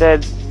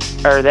said,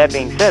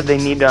 they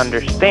need to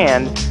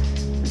understand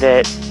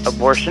that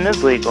abortion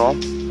is legal,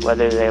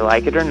 whether they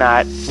like it or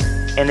not,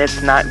 and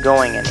it's not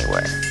going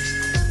anywhere.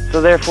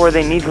 So therefore,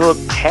 they need to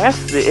look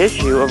past the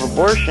issue of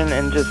abortion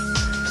and just,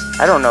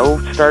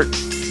 start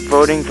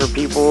voting for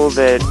people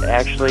that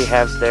actually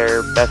have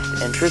their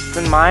best interests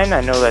in mind.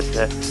 I know that's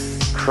a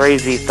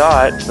crazy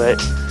thought, but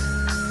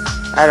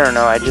I don't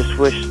know. I just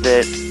wish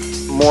that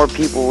more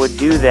people would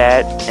do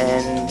that,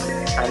 and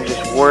I'm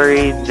just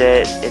worried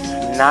that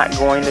it's not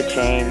going to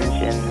change,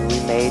 and we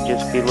may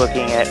just be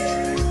looking at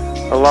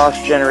a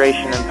lost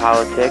generation in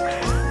politics.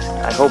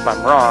 I hope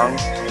I'm wrong.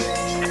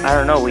 I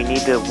don't know. We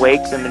need to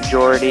wake the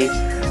majority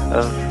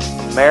of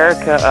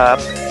America up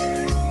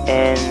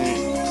and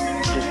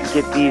just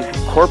get these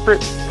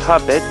corporate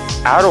puppets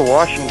out of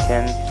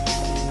Washington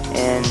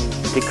and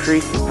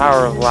decrease the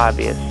power of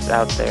lobbyists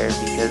out there,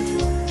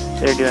 because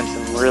they're doing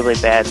some really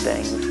bad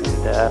things. And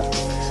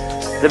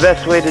the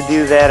best way to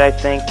do that, I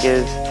think,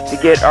 is to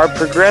get our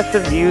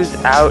progressive views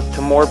out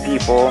to more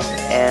people,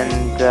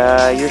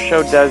 and your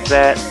show does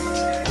that,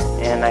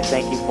 and I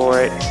thank you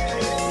for it.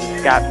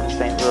 Scott from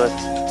St. Louis.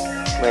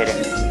 Later.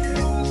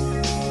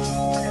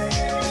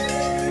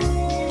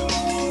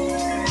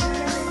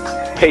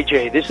 Hey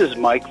Jay, this is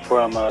Mike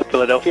from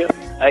Philadelphia.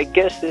 I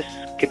guess this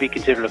could be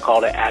considered a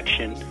call to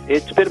action.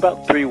 It's been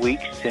about 3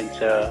 weeks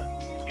since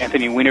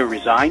Anthony Weiner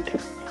resigned.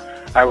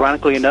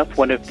 Ironically enough,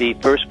 one of the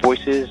first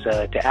voices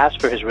to ask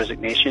for his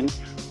resignation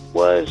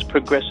was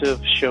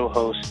progressive show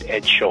host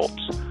Ed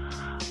Schultz.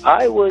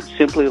 I would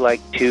simply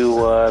like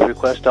to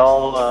request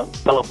all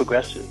fellow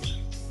progressives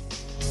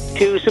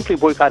to simply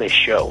boycott his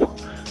show.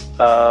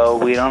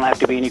 We don't have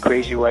to be any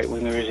crazy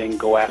right-wingers and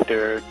go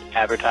after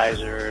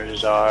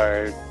advertisers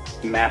or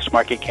mass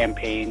market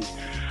campaigns.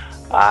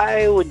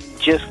 I would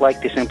just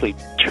like to simply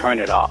turn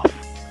it off.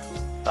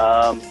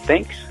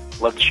 Thanks.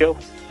 Love the show.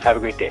 Have a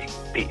great day.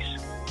 Peace.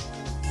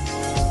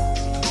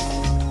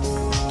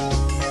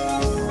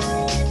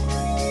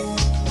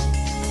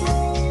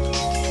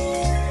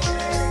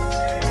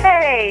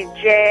 Hey, Hey,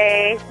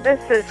 Jay, this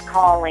is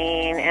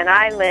Colleen, and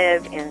I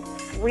live in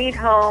Sweet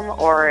Home,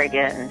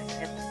 Oregon.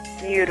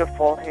 It's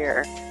beautiful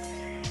here.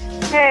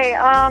 Hey,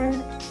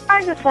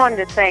 I just wanted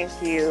to thank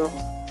you.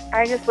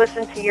 I just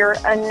listened to your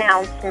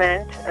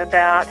announcement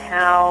about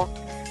how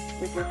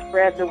we can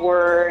spread the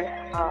word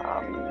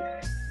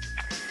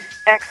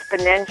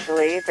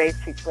exponentially,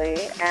 basically,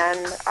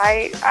 and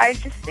I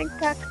just think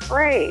that's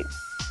great.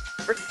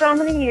 For so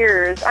many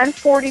years, I'm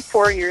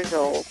 44 years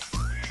old.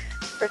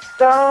 For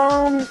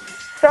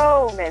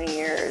so many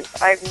years,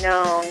 I've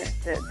known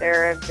that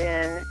there have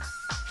been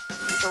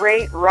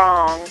great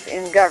wrongs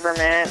in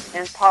government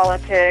and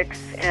politics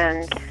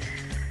and,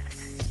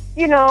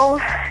 you know,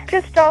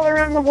 just all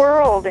around the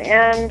world.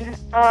 And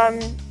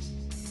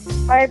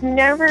I've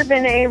never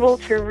been able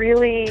to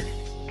really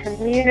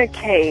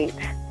communicate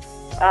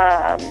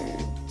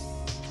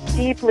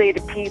deeply to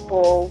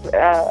people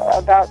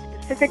about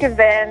specific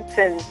events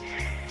and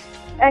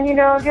you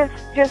know, just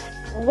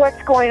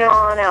what's going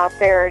on out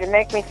there to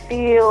make me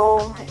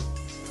feel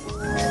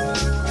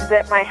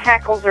that my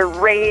hackles are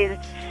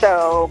raised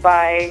so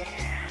by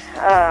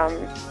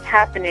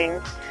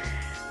happenings.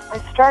 I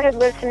started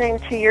listening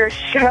to your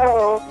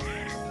show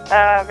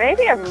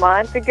maybe a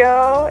month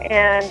ago,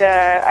 and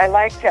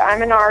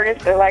I'm an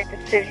artist. I like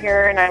to sit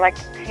here and I like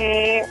to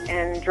paint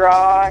and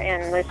draw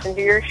and listen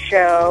to your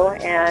show,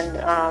 and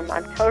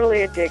I'm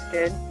totally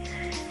addicted.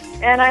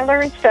 And I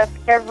learn stuff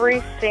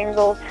every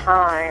single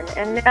time.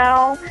 And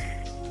now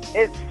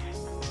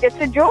it's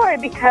a joy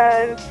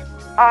because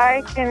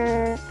I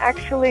can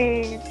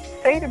actually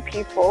say to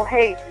people,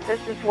 hey, this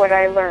is what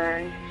I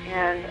learned.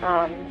 And,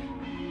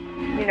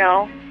 you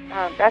know,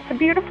 that's a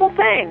beautiful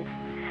thing.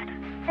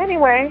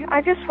 Anyway,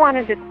 I just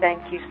wanted to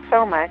thank you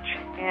so much.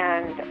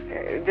 And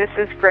this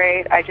is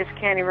great. I just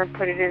can't even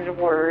put it into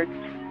words.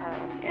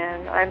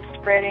 And I'm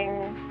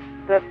spreading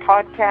the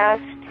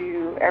podcast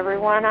to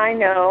everyone I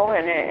know,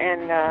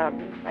 and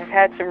I've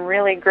had some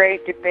really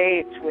great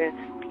debates with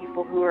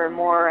people who are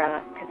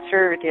more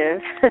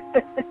conservative,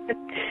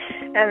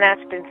 and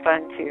that's been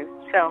fun too.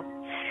 So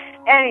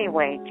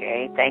anyway,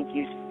 Jay, thank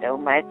you so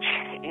much,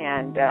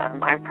 and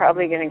I'm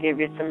probably going to give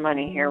you some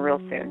money here real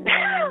soon.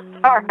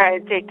 All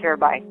right, take care,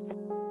 bye.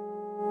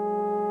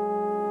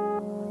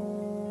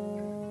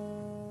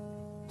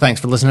 Thanks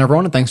for listening,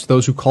 everyone, and thanks to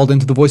those who called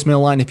into the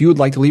voicemail line. If you would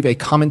like to leave a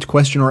comment,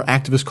 question, or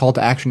activist call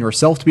to action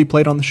yourself to be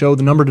played on the show,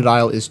 the number to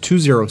dial is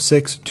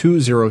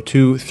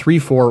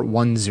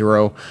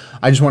 206-202-3410.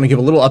 I just want to give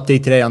a little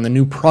update today on the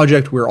new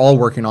project we're all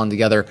working on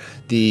together,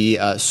 the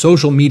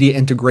social media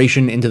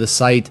integration into the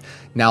site.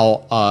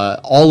 Now,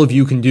 all of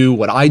you can do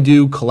what I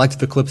do, collect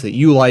the clips that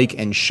you like,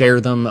 and share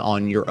them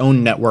on your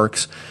own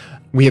networks.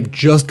 We have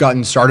just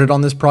gotten started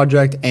on this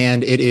project,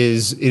 and it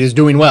is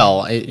doing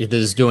well. It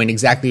is doing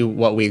exactly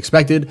what we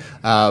expected.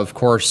 Of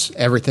course,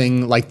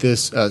 everything like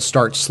this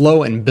starts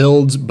slow and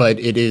builds, but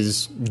it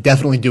is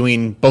definitely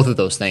doing both of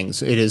those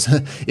things. It is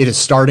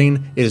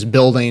starting, it is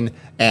building,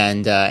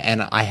 and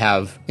I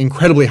have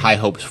incredibly high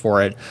hopes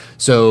for it.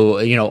 So,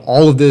 you know,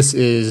 all of this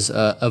is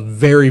a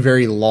very,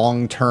 very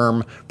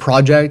long-term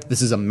project.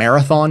 This is a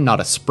marathon, not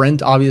a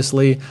sprint,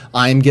 obviously.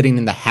 I'm getting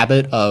in the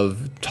habit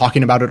of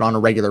talking about it on a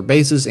regular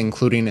basis,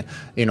 including,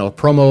 you know, a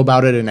promo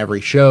about it in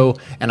every show,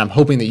 and I'm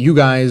hoping that you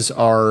guys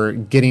are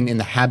getting in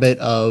the habit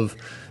of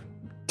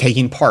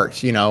taking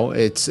part. You know,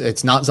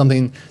 it's not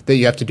something that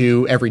you have to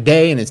do every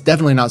day, and it's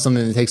definitely not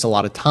something that takes a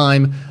lot of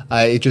time.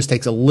 It just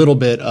takes a little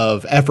bit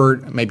of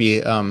effort, maybe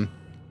a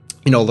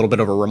little bit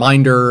of a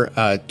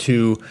reminder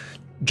to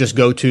just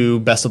go to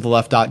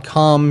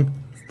bestoftheleft.com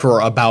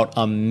for about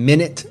a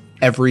minute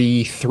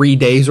every 3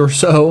 days or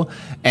so,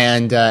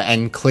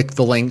 and click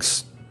the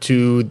links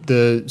to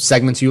the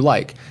segments you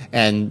like,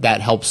 and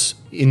that helps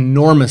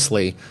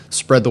enormously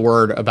spread the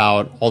word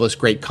about all this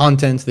great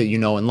content that you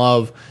know and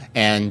love,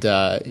 and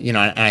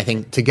and I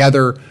think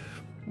together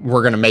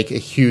we're going to make a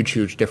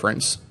huge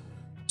difference.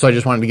 So I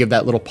just wanted to give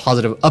that little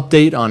positive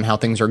update on how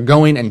things are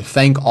going, and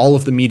thank all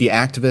of the media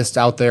activists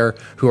out there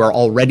who are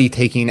already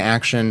taking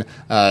action.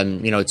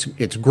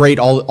 It's great.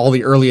 All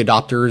the early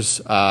adopters,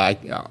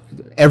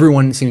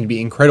 everyone seems to be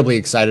incredibly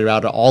excited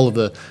about it. All of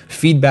the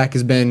feedback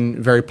has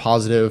been very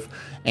positive.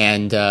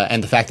 And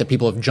the fact that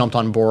people have jumped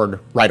on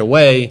board right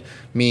away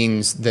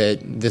means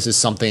that this is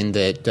something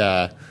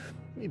that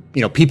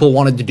people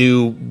wanted to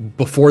do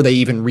before they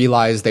even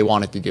realized they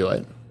wanted to do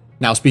it.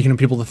 Now, speaking of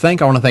people to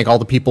thank, I want to thank all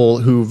the people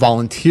who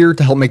volunteered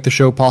to help make the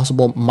show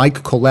possible.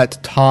 Mike, Colette,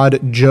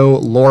 Todd, Joe,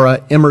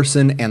 Laura,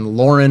 Emerson, and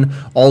Lauren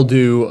all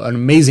do an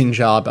amazing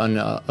job on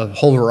a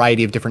whole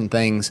variety of different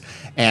things.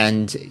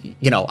 And,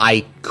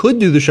 I could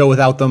do the show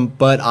without them,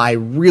 but I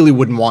really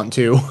wouldn't want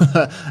to.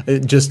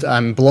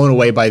 I'm blown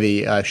away by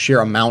the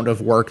sheer amount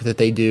of work that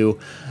they do.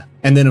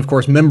 And then, of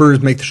course, members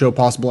make the show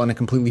possible in a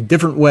completely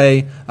different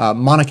way.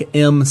 Monica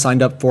M.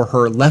 signed up for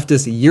her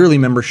leftist yearly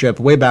membership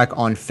way back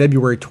on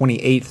February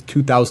 28th,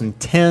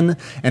 2010,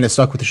 and has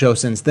stuck with the show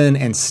since then.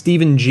 And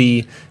Stephen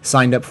G.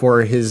 signed up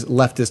for his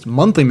leftist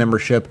monthly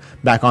membership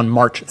back on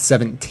March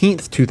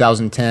 17th,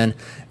 2010,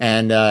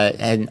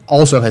 and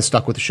also has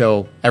stuck with the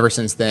show ever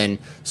since then.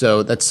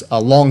 So that's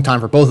a long time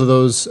for both of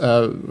those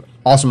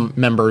awesome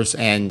members,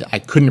 and I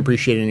couldn't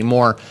appreciate it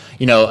anymore.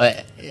 You know,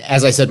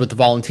 as I said with the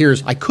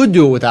volunteers, I could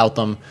do it without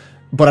them,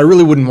 but I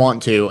really wouldn't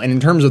want to. And in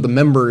terms of the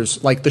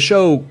members, like, the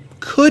show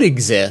could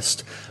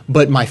exist,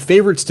 but my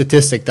favorite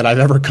statistic that I've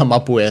ever come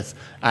up with,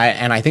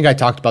 and I think I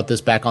talked about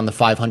this back on the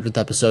 500th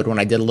episode when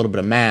I did a little bit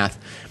of math,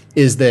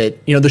 is that,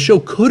 you know, the show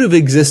could have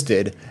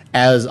existed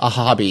as a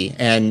hobby,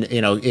 and,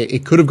 you know,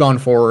 it could have gone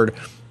forward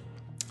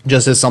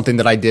just as something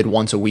that I did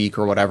once a week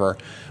or whatever.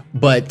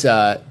 But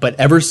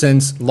ever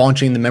since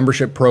launching the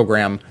membership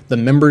program, the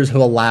members have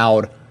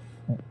allowed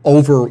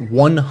over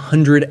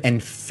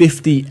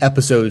 150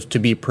 episodes to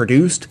be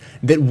produced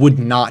that would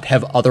not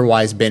have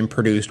otherwise been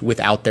produced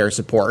without their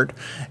support.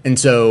 And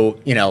so,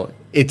 you know,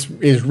 it's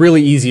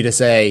really easy to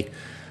say,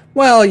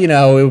 well, you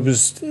know, it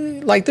was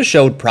like the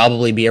show would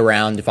probably be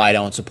around if I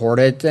don't support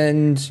it.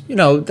 And, you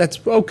know, that's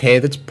okay.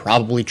 That's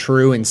probably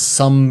true in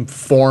some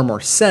form or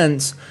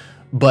sense.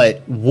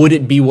 But would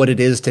it be what it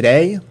is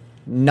today?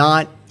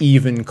 Not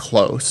even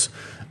close.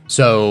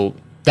 So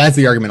that's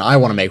the argument I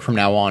want to make from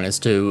now on as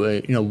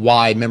to you know,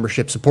 why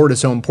membership support is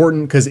so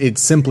important, because it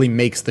simply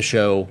makes the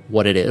show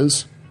what it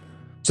is.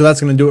 So that's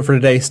going to do it for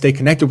today. Stay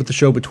connected with the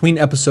show between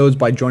episodes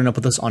by joining up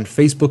with us on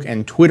Facebook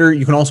and Twitter.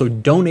 You can also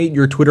donate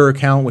your Twitter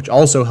account, which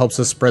also helps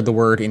us spread the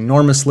word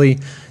enormously.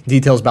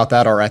 Details about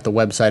that are at the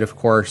website, of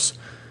course.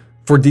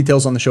 For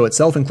details on the show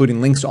itself,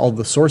 including links to all of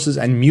the sources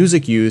and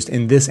music used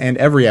in this and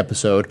every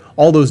episode,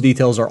 all those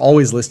details are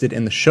always listed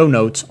in the show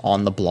notes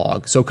on the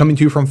blog. So coming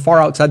to you from far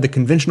outside the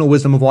conventional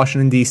wisdom of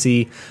Washington,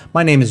 D.C.,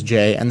 my name is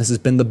Jay, and this has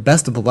been the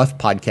Best of the Left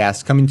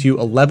podcast, coming to you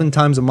 11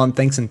 times a month,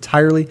 thanks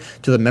entirely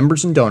to the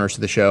members and donors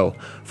to the show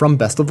from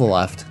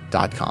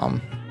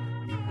bestoftheleft.com.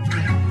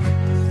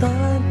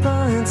 Thought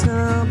lines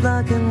now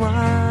black and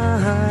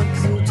white,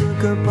 'cause you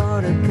took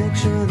apart a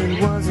picture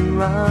that wasn't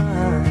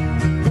right.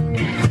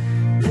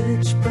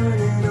 Pitch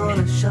burning on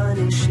a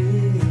shining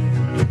sheet,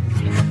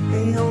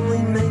 the only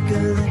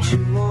maker that you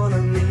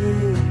wanna be.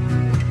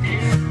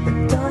 A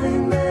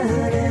dying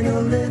man in a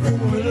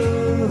living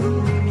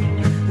room,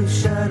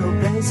 whose shadow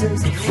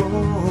paces the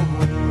floor.